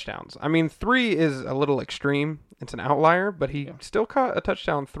catching touchdowns. I mean, 3 is a little extreme. It's an outlier, but he still caught a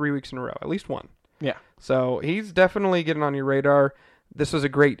touchdown 3 weeks in a row, at least one. Yeah. So he's definitely getting on your radar. This was a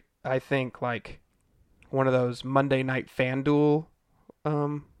great, I think, like one of those Monday night FanDuel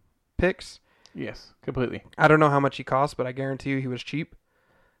picks. Yes, completely. I don't know how much he cost, but I guarantee you he was cheap.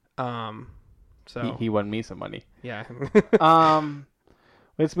 So he won me some money. Yeah.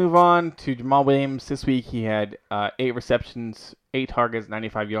 Let's move on to Jamal Williams. This week he had 8 receptions, 8 targets,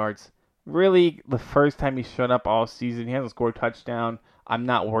 95 yards. Really, the first time he showed up all season, he hasn't scored a touchdown. I'm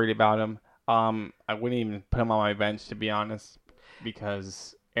not worried about him. I wouldn't even put him on my bench, to be honest,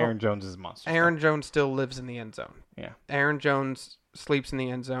 because Aaron Jones is a monster. Aaron Jones still lives in the end zone. Yeah. Aaron Jones sleeps in the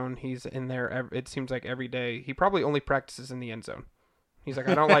end zone. He's in there. It seems like every day. He probably only practices in the end zone. He's like,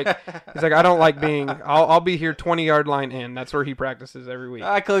 I don't like being. I'll be here 20-yard line in. That's where he practices every week.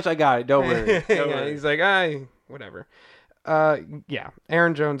 Coach, I got it. Don't worry. He's like, whatever. Yeah.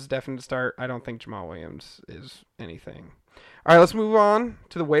 Aaron Jones definite start. I don't think Jamal Williams is anything. All right, let's move on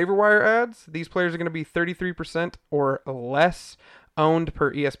to the waiver wire ads. These players are going to be 33% or less owned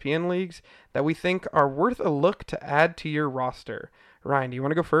per ESPN leagues that we think are worth a look to add to your roster. Ryan, do you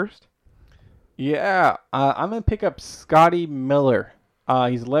want to go first? Yeah, I'm going to pick up Scotty Miller.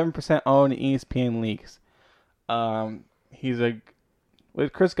 He's 11% owned in ESPN leagues.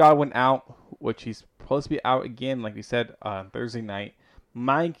 With Chris Godwin out, which he's supposed to be out again, like we said, Thursday night.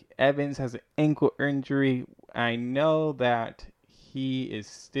 Mike Evans has an ankle injury. I know that he is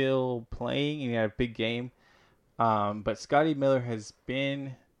still playing and he had a big game. But Scotty Miller has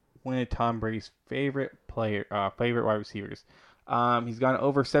been one of Tom Brady's favorite wide receivers. He's gone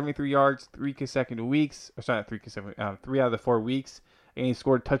over 73 yards 3 consecutive weeks. Or sorry, not 3 consecutive, 3 out of the 4 weeks, and he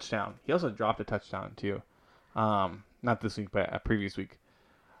scored a touchdown. He also dropped a touchdown too. Not this week, but a previous week.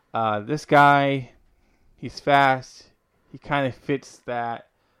 This guy, he's fast. He kind of fits that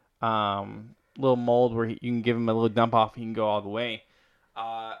little mold where you can give him a little dump off, he can go all the way.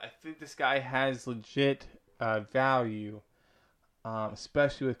 I think this guy has legit value,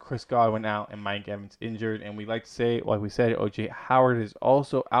 especially with Chris Godwin out and Mike Evans injured. And we like to say, like we said, O.J. Howard is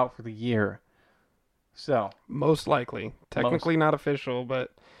also out for the year. So most likely, technically not official,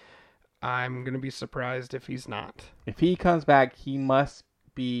 but I'm going to be surprised if he's not. If he comes back, he must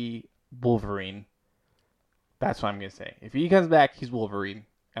be Wolverine. That's what I'm going to say. If he comes back, he's Wolverine.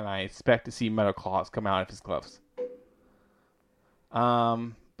 And I expect to see metal claws come out of his gloves. But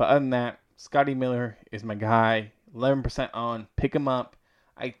other than that, Scotty Miller is my guy. 11% on. Pick him up.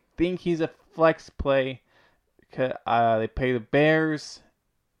 I think he's a flex play. They play the Bears,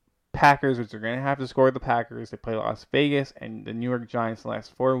 Packers, which are going to have to score the Packers. They play Las Vegas and the New York Giants the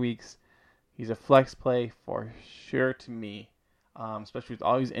last 4 weeks. He's a flex play for sure to me, especially with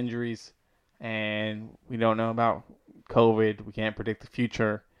all these injuries. And we don't know about COVID. We can't predict the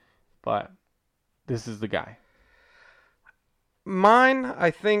future. But this is the guy. Mine,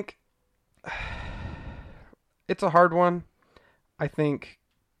 I think, it's a hard one. I think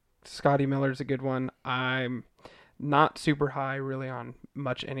Scotty Miller's a good one. I'm not super high really on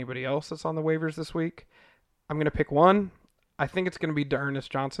much anybody else that's on the waivers this week. I'm going to pick one. I think it's going to be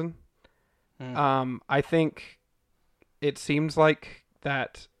D'Ernest Johnson. I think it seems like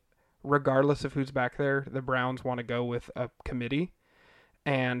that regardless of who's back there, the Browns want to go with a committee.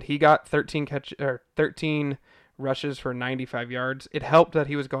 And he got 13 rushes for 95 yards. It helped that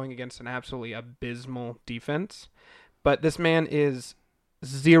he was going against an absolutely abysmal defense. But this man is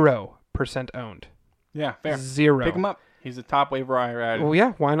 0% owned. Yeah, fair. 0. Pick him up. He's a top waiver wire ad. Well,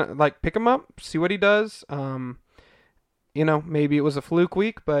 yeah, why not? Like, pick him up, see what he does. Maybe it was a fluke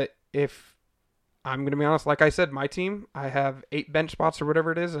week, but if I'm going to be honest, like I said, my team, I have 8 bench spots or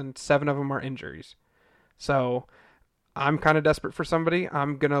whatever it is, and 7 of them are injuries. So I'm kind of desperate for somebody.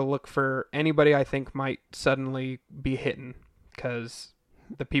 I'm going to look for anybody I think might suddenly be hitting, because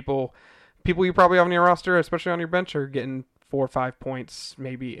the people you probably have on your roster, especially on your bench, are getting 4 or 5 points,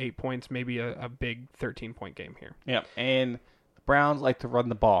 maybe 8 points, maybe a big 13-point game here. Yeah, and the Browns like to run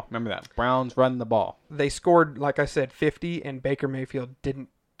the ball. Remember that. Browns run the ball. They scored, like I said, 50, and Baker Mayfield didn't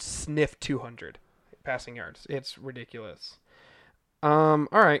sniff 200 passing yards. It's ridiculous. All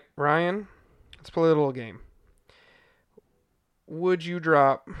right, Ryan, let's play a little game. Would you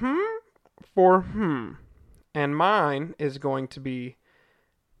drop for And mine is going to be,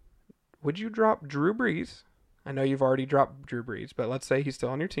 would you drop Drew Brees? I know you've already dropped Drew Brees, but let's say he's still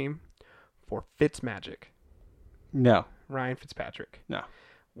on your team, for Fitzmagic. No. Ryan Fitzpatrick. No.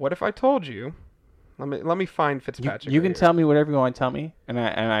 What if I told you, let me find Fitzpatrick. You can tell me whatever you want to tell me, and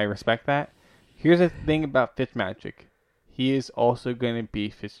I respect that. Here's the thing about Fitzmagic. He is also going to be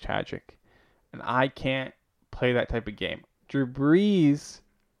Fitzpatrick, and I can't play that type of game. Drew Brees,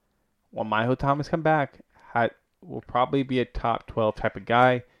 when Michael Thomas come back, will probably be a top 12 type of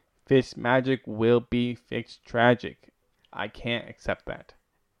guy. Fitzmagic will be Fitztragic. I can't accept that.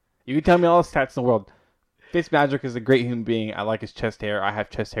 You can tell me all the stats in the world. Fitzmagic is a great human being. I like his chest hair. I have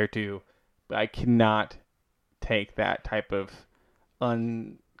chest hair too. But I cannot take that type of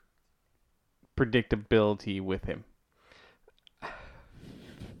unpredictability with him.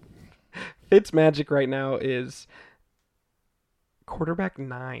 Fitzmagic right now is quarterback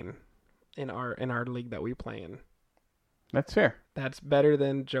 9 in our league that we play in. That's fair. That's better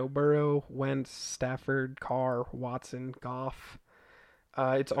than Joe Burrow, Wentz, Stafford, Carr, Watson, Goff.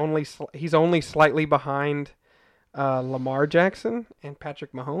 He's only slightly behind Lamar Jackson and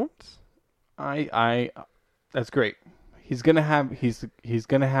Patrick Mahomes. That's great. He's gonna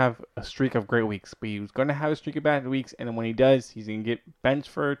have a streak of great weeks, but he's gonna have a streak of bad weeks, and then when he does, he's gonna get benched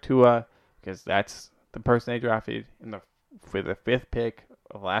for Tua, because that's the person they drafted for the 5th pick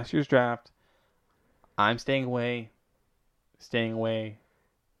of last year's draft. I'm staying away,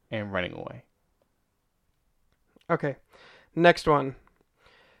 and running away. Okay, next one.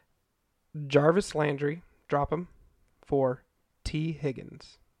 Jarvis Landry, drop him for T.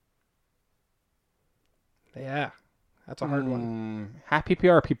 Higgins. Yeah, that's a hard one. Half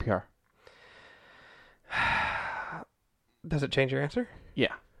PPR or PPR? Does it change your answer?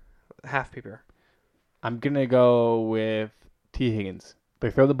 Yeah. Half PPR. I'm going to go with T. Higgins.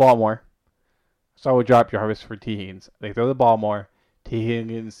 They throw the ball more. So I would drop Jarvis for T. Higgins. They throw the ball more. T.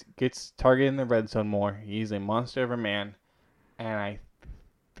 Higgins gets targeted in the red zone more. He's a monster of a man. And I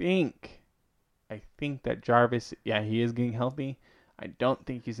think that Jarvis, he is getting healthy. I don't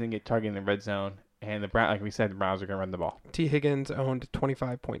think he's going to get targeted in the red zone. And like we said, the Browns are going to run the ball. T. Higgins owned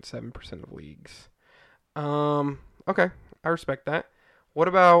 25.7% of leagues. Okay, I respect that. What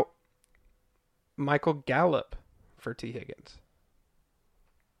about Michael Gallup for T. Higgins?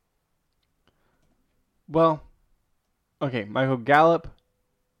 Well, okay, Michael Gallup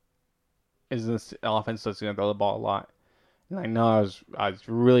is this offense that's going to throw the ball a lot. And I know I was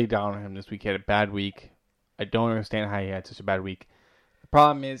really down on him this week. He had a bad week. I don't understand how he had such a bad week. The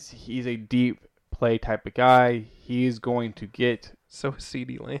problem is he's a deep play type of guy. He's going to get... So is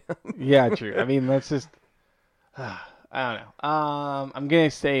CeeDee Lamb. Yeah, true. I mean, that's just... I don't know. I'm going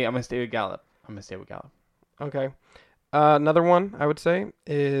to stay with Gallup. Okay. Another one I would say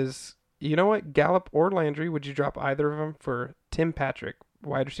is, you know what? Gallup or Landry, would you drop either of them for Tim Patrick,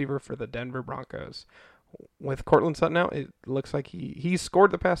 wide receiver for the Denver Broncos? With Cortland Sutton out, it looks like he's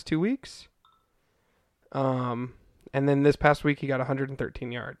scored the past 2 weeks. And then this past week he got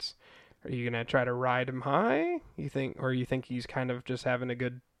 113 yards. Are you gonna try to ride him high? You think he's kind of just having a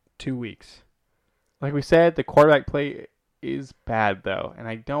good 2 weeks? Like we said, the quarterback play is bad though, and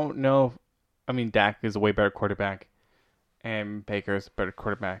I don't know. Dak is a way better quarterback, and Baker is a better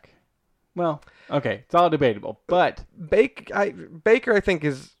quarterback. Well, okay, it's all debatable, but Baker I think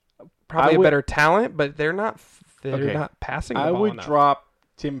is probably a better talent, but they're not passing the ball I would enough. drop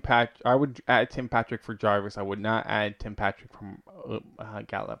Tim Patrick. I would add Tim Patrick for Jarvis. I would not add Tim Patrick from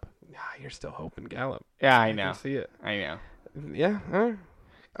Gallup. You're still hoping Gallup. Yeah, I know. I can see it. I know. Yeah.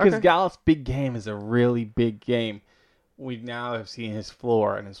 Because Okay. Gallup's big game is a really big game. We now have seen his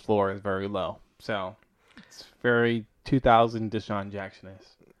floor, and his floor is very low. So it's very 2000 Deshaun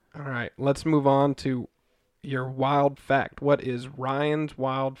Jackson-esque. All right. Let's move on to your wild fact. What is Ryan's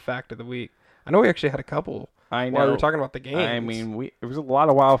wild fact of the week? I know we actually had a couple I know. while we were talking about the games. I mean, there was a lot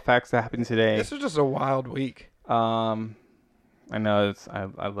of wild facts that happened today. This was just a wild week. I know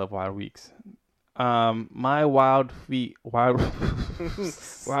I love wild weeks. My wild week. Wild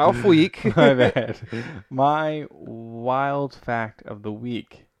week. My bad. My wild fact of the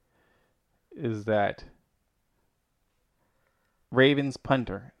week is that Ravens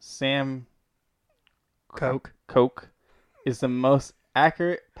punter Sam Coke is the most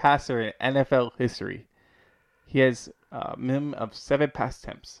accurate passer in NFL history. He has a minimum of 7 pass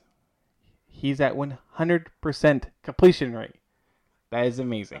attempts. He's at 100% completion rate. That is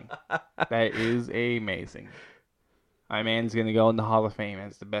amazing. That is amazing. My man's going to go in the Hall of Fame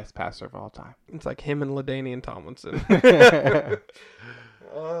as the best passer of all time. It's like him and LaDainian Tomlinson.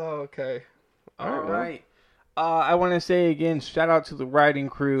 Oh, okay. All right. I want to say again, shout out to the writing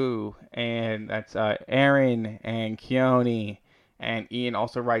crew, and that's Aaron and Keone, and Ian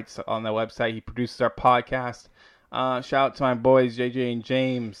also writes on the website. He produces our podcast. Shout out to my boys, JJ and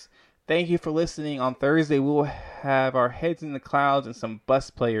James. Thank you for listening. On Thursday, we'll have our heads in the clouds and some bus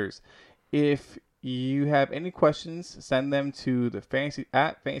players. If you have any questions, send them to the Fantasy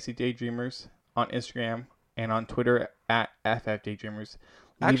Daydreamers on Instagram and on Twitter at FFDaydreamers.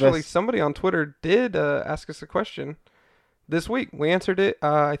 Actually, somebody on Twitter did ask us a question this week. We answered it,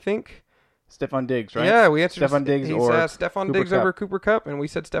 I think. Stefon Diggs, right? Yeah, we answered Stefon Diggs he or said Stefon Cooper Diggs Kupp. over Cooper Kupp, and we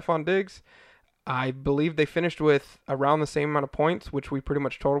said Stefon Diggs. I believe they finished with around the same amount of points, which we pretty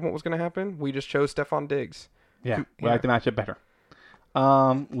much told them what was going to happen. We just chose Stefon Diggs. Yeah, we like the matchup better.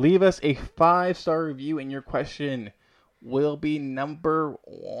 Leave us a 5-star review, and your question will be number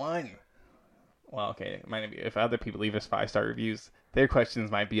 1. Well, okay, it might be if other people leave us 5-star reviews, their questions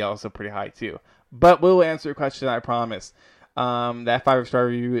might be also pretty high too. But we'll answer a question, I promise. That 5-star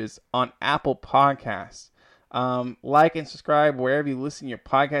review is on Apple Podcasts. Like and subscribe wherever you listen to your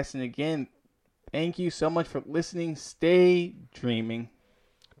podcast. And again, thank you so much for listening. Stay dreaming.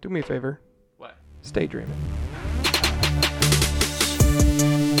 Do me a favor. What? Stay dreaming.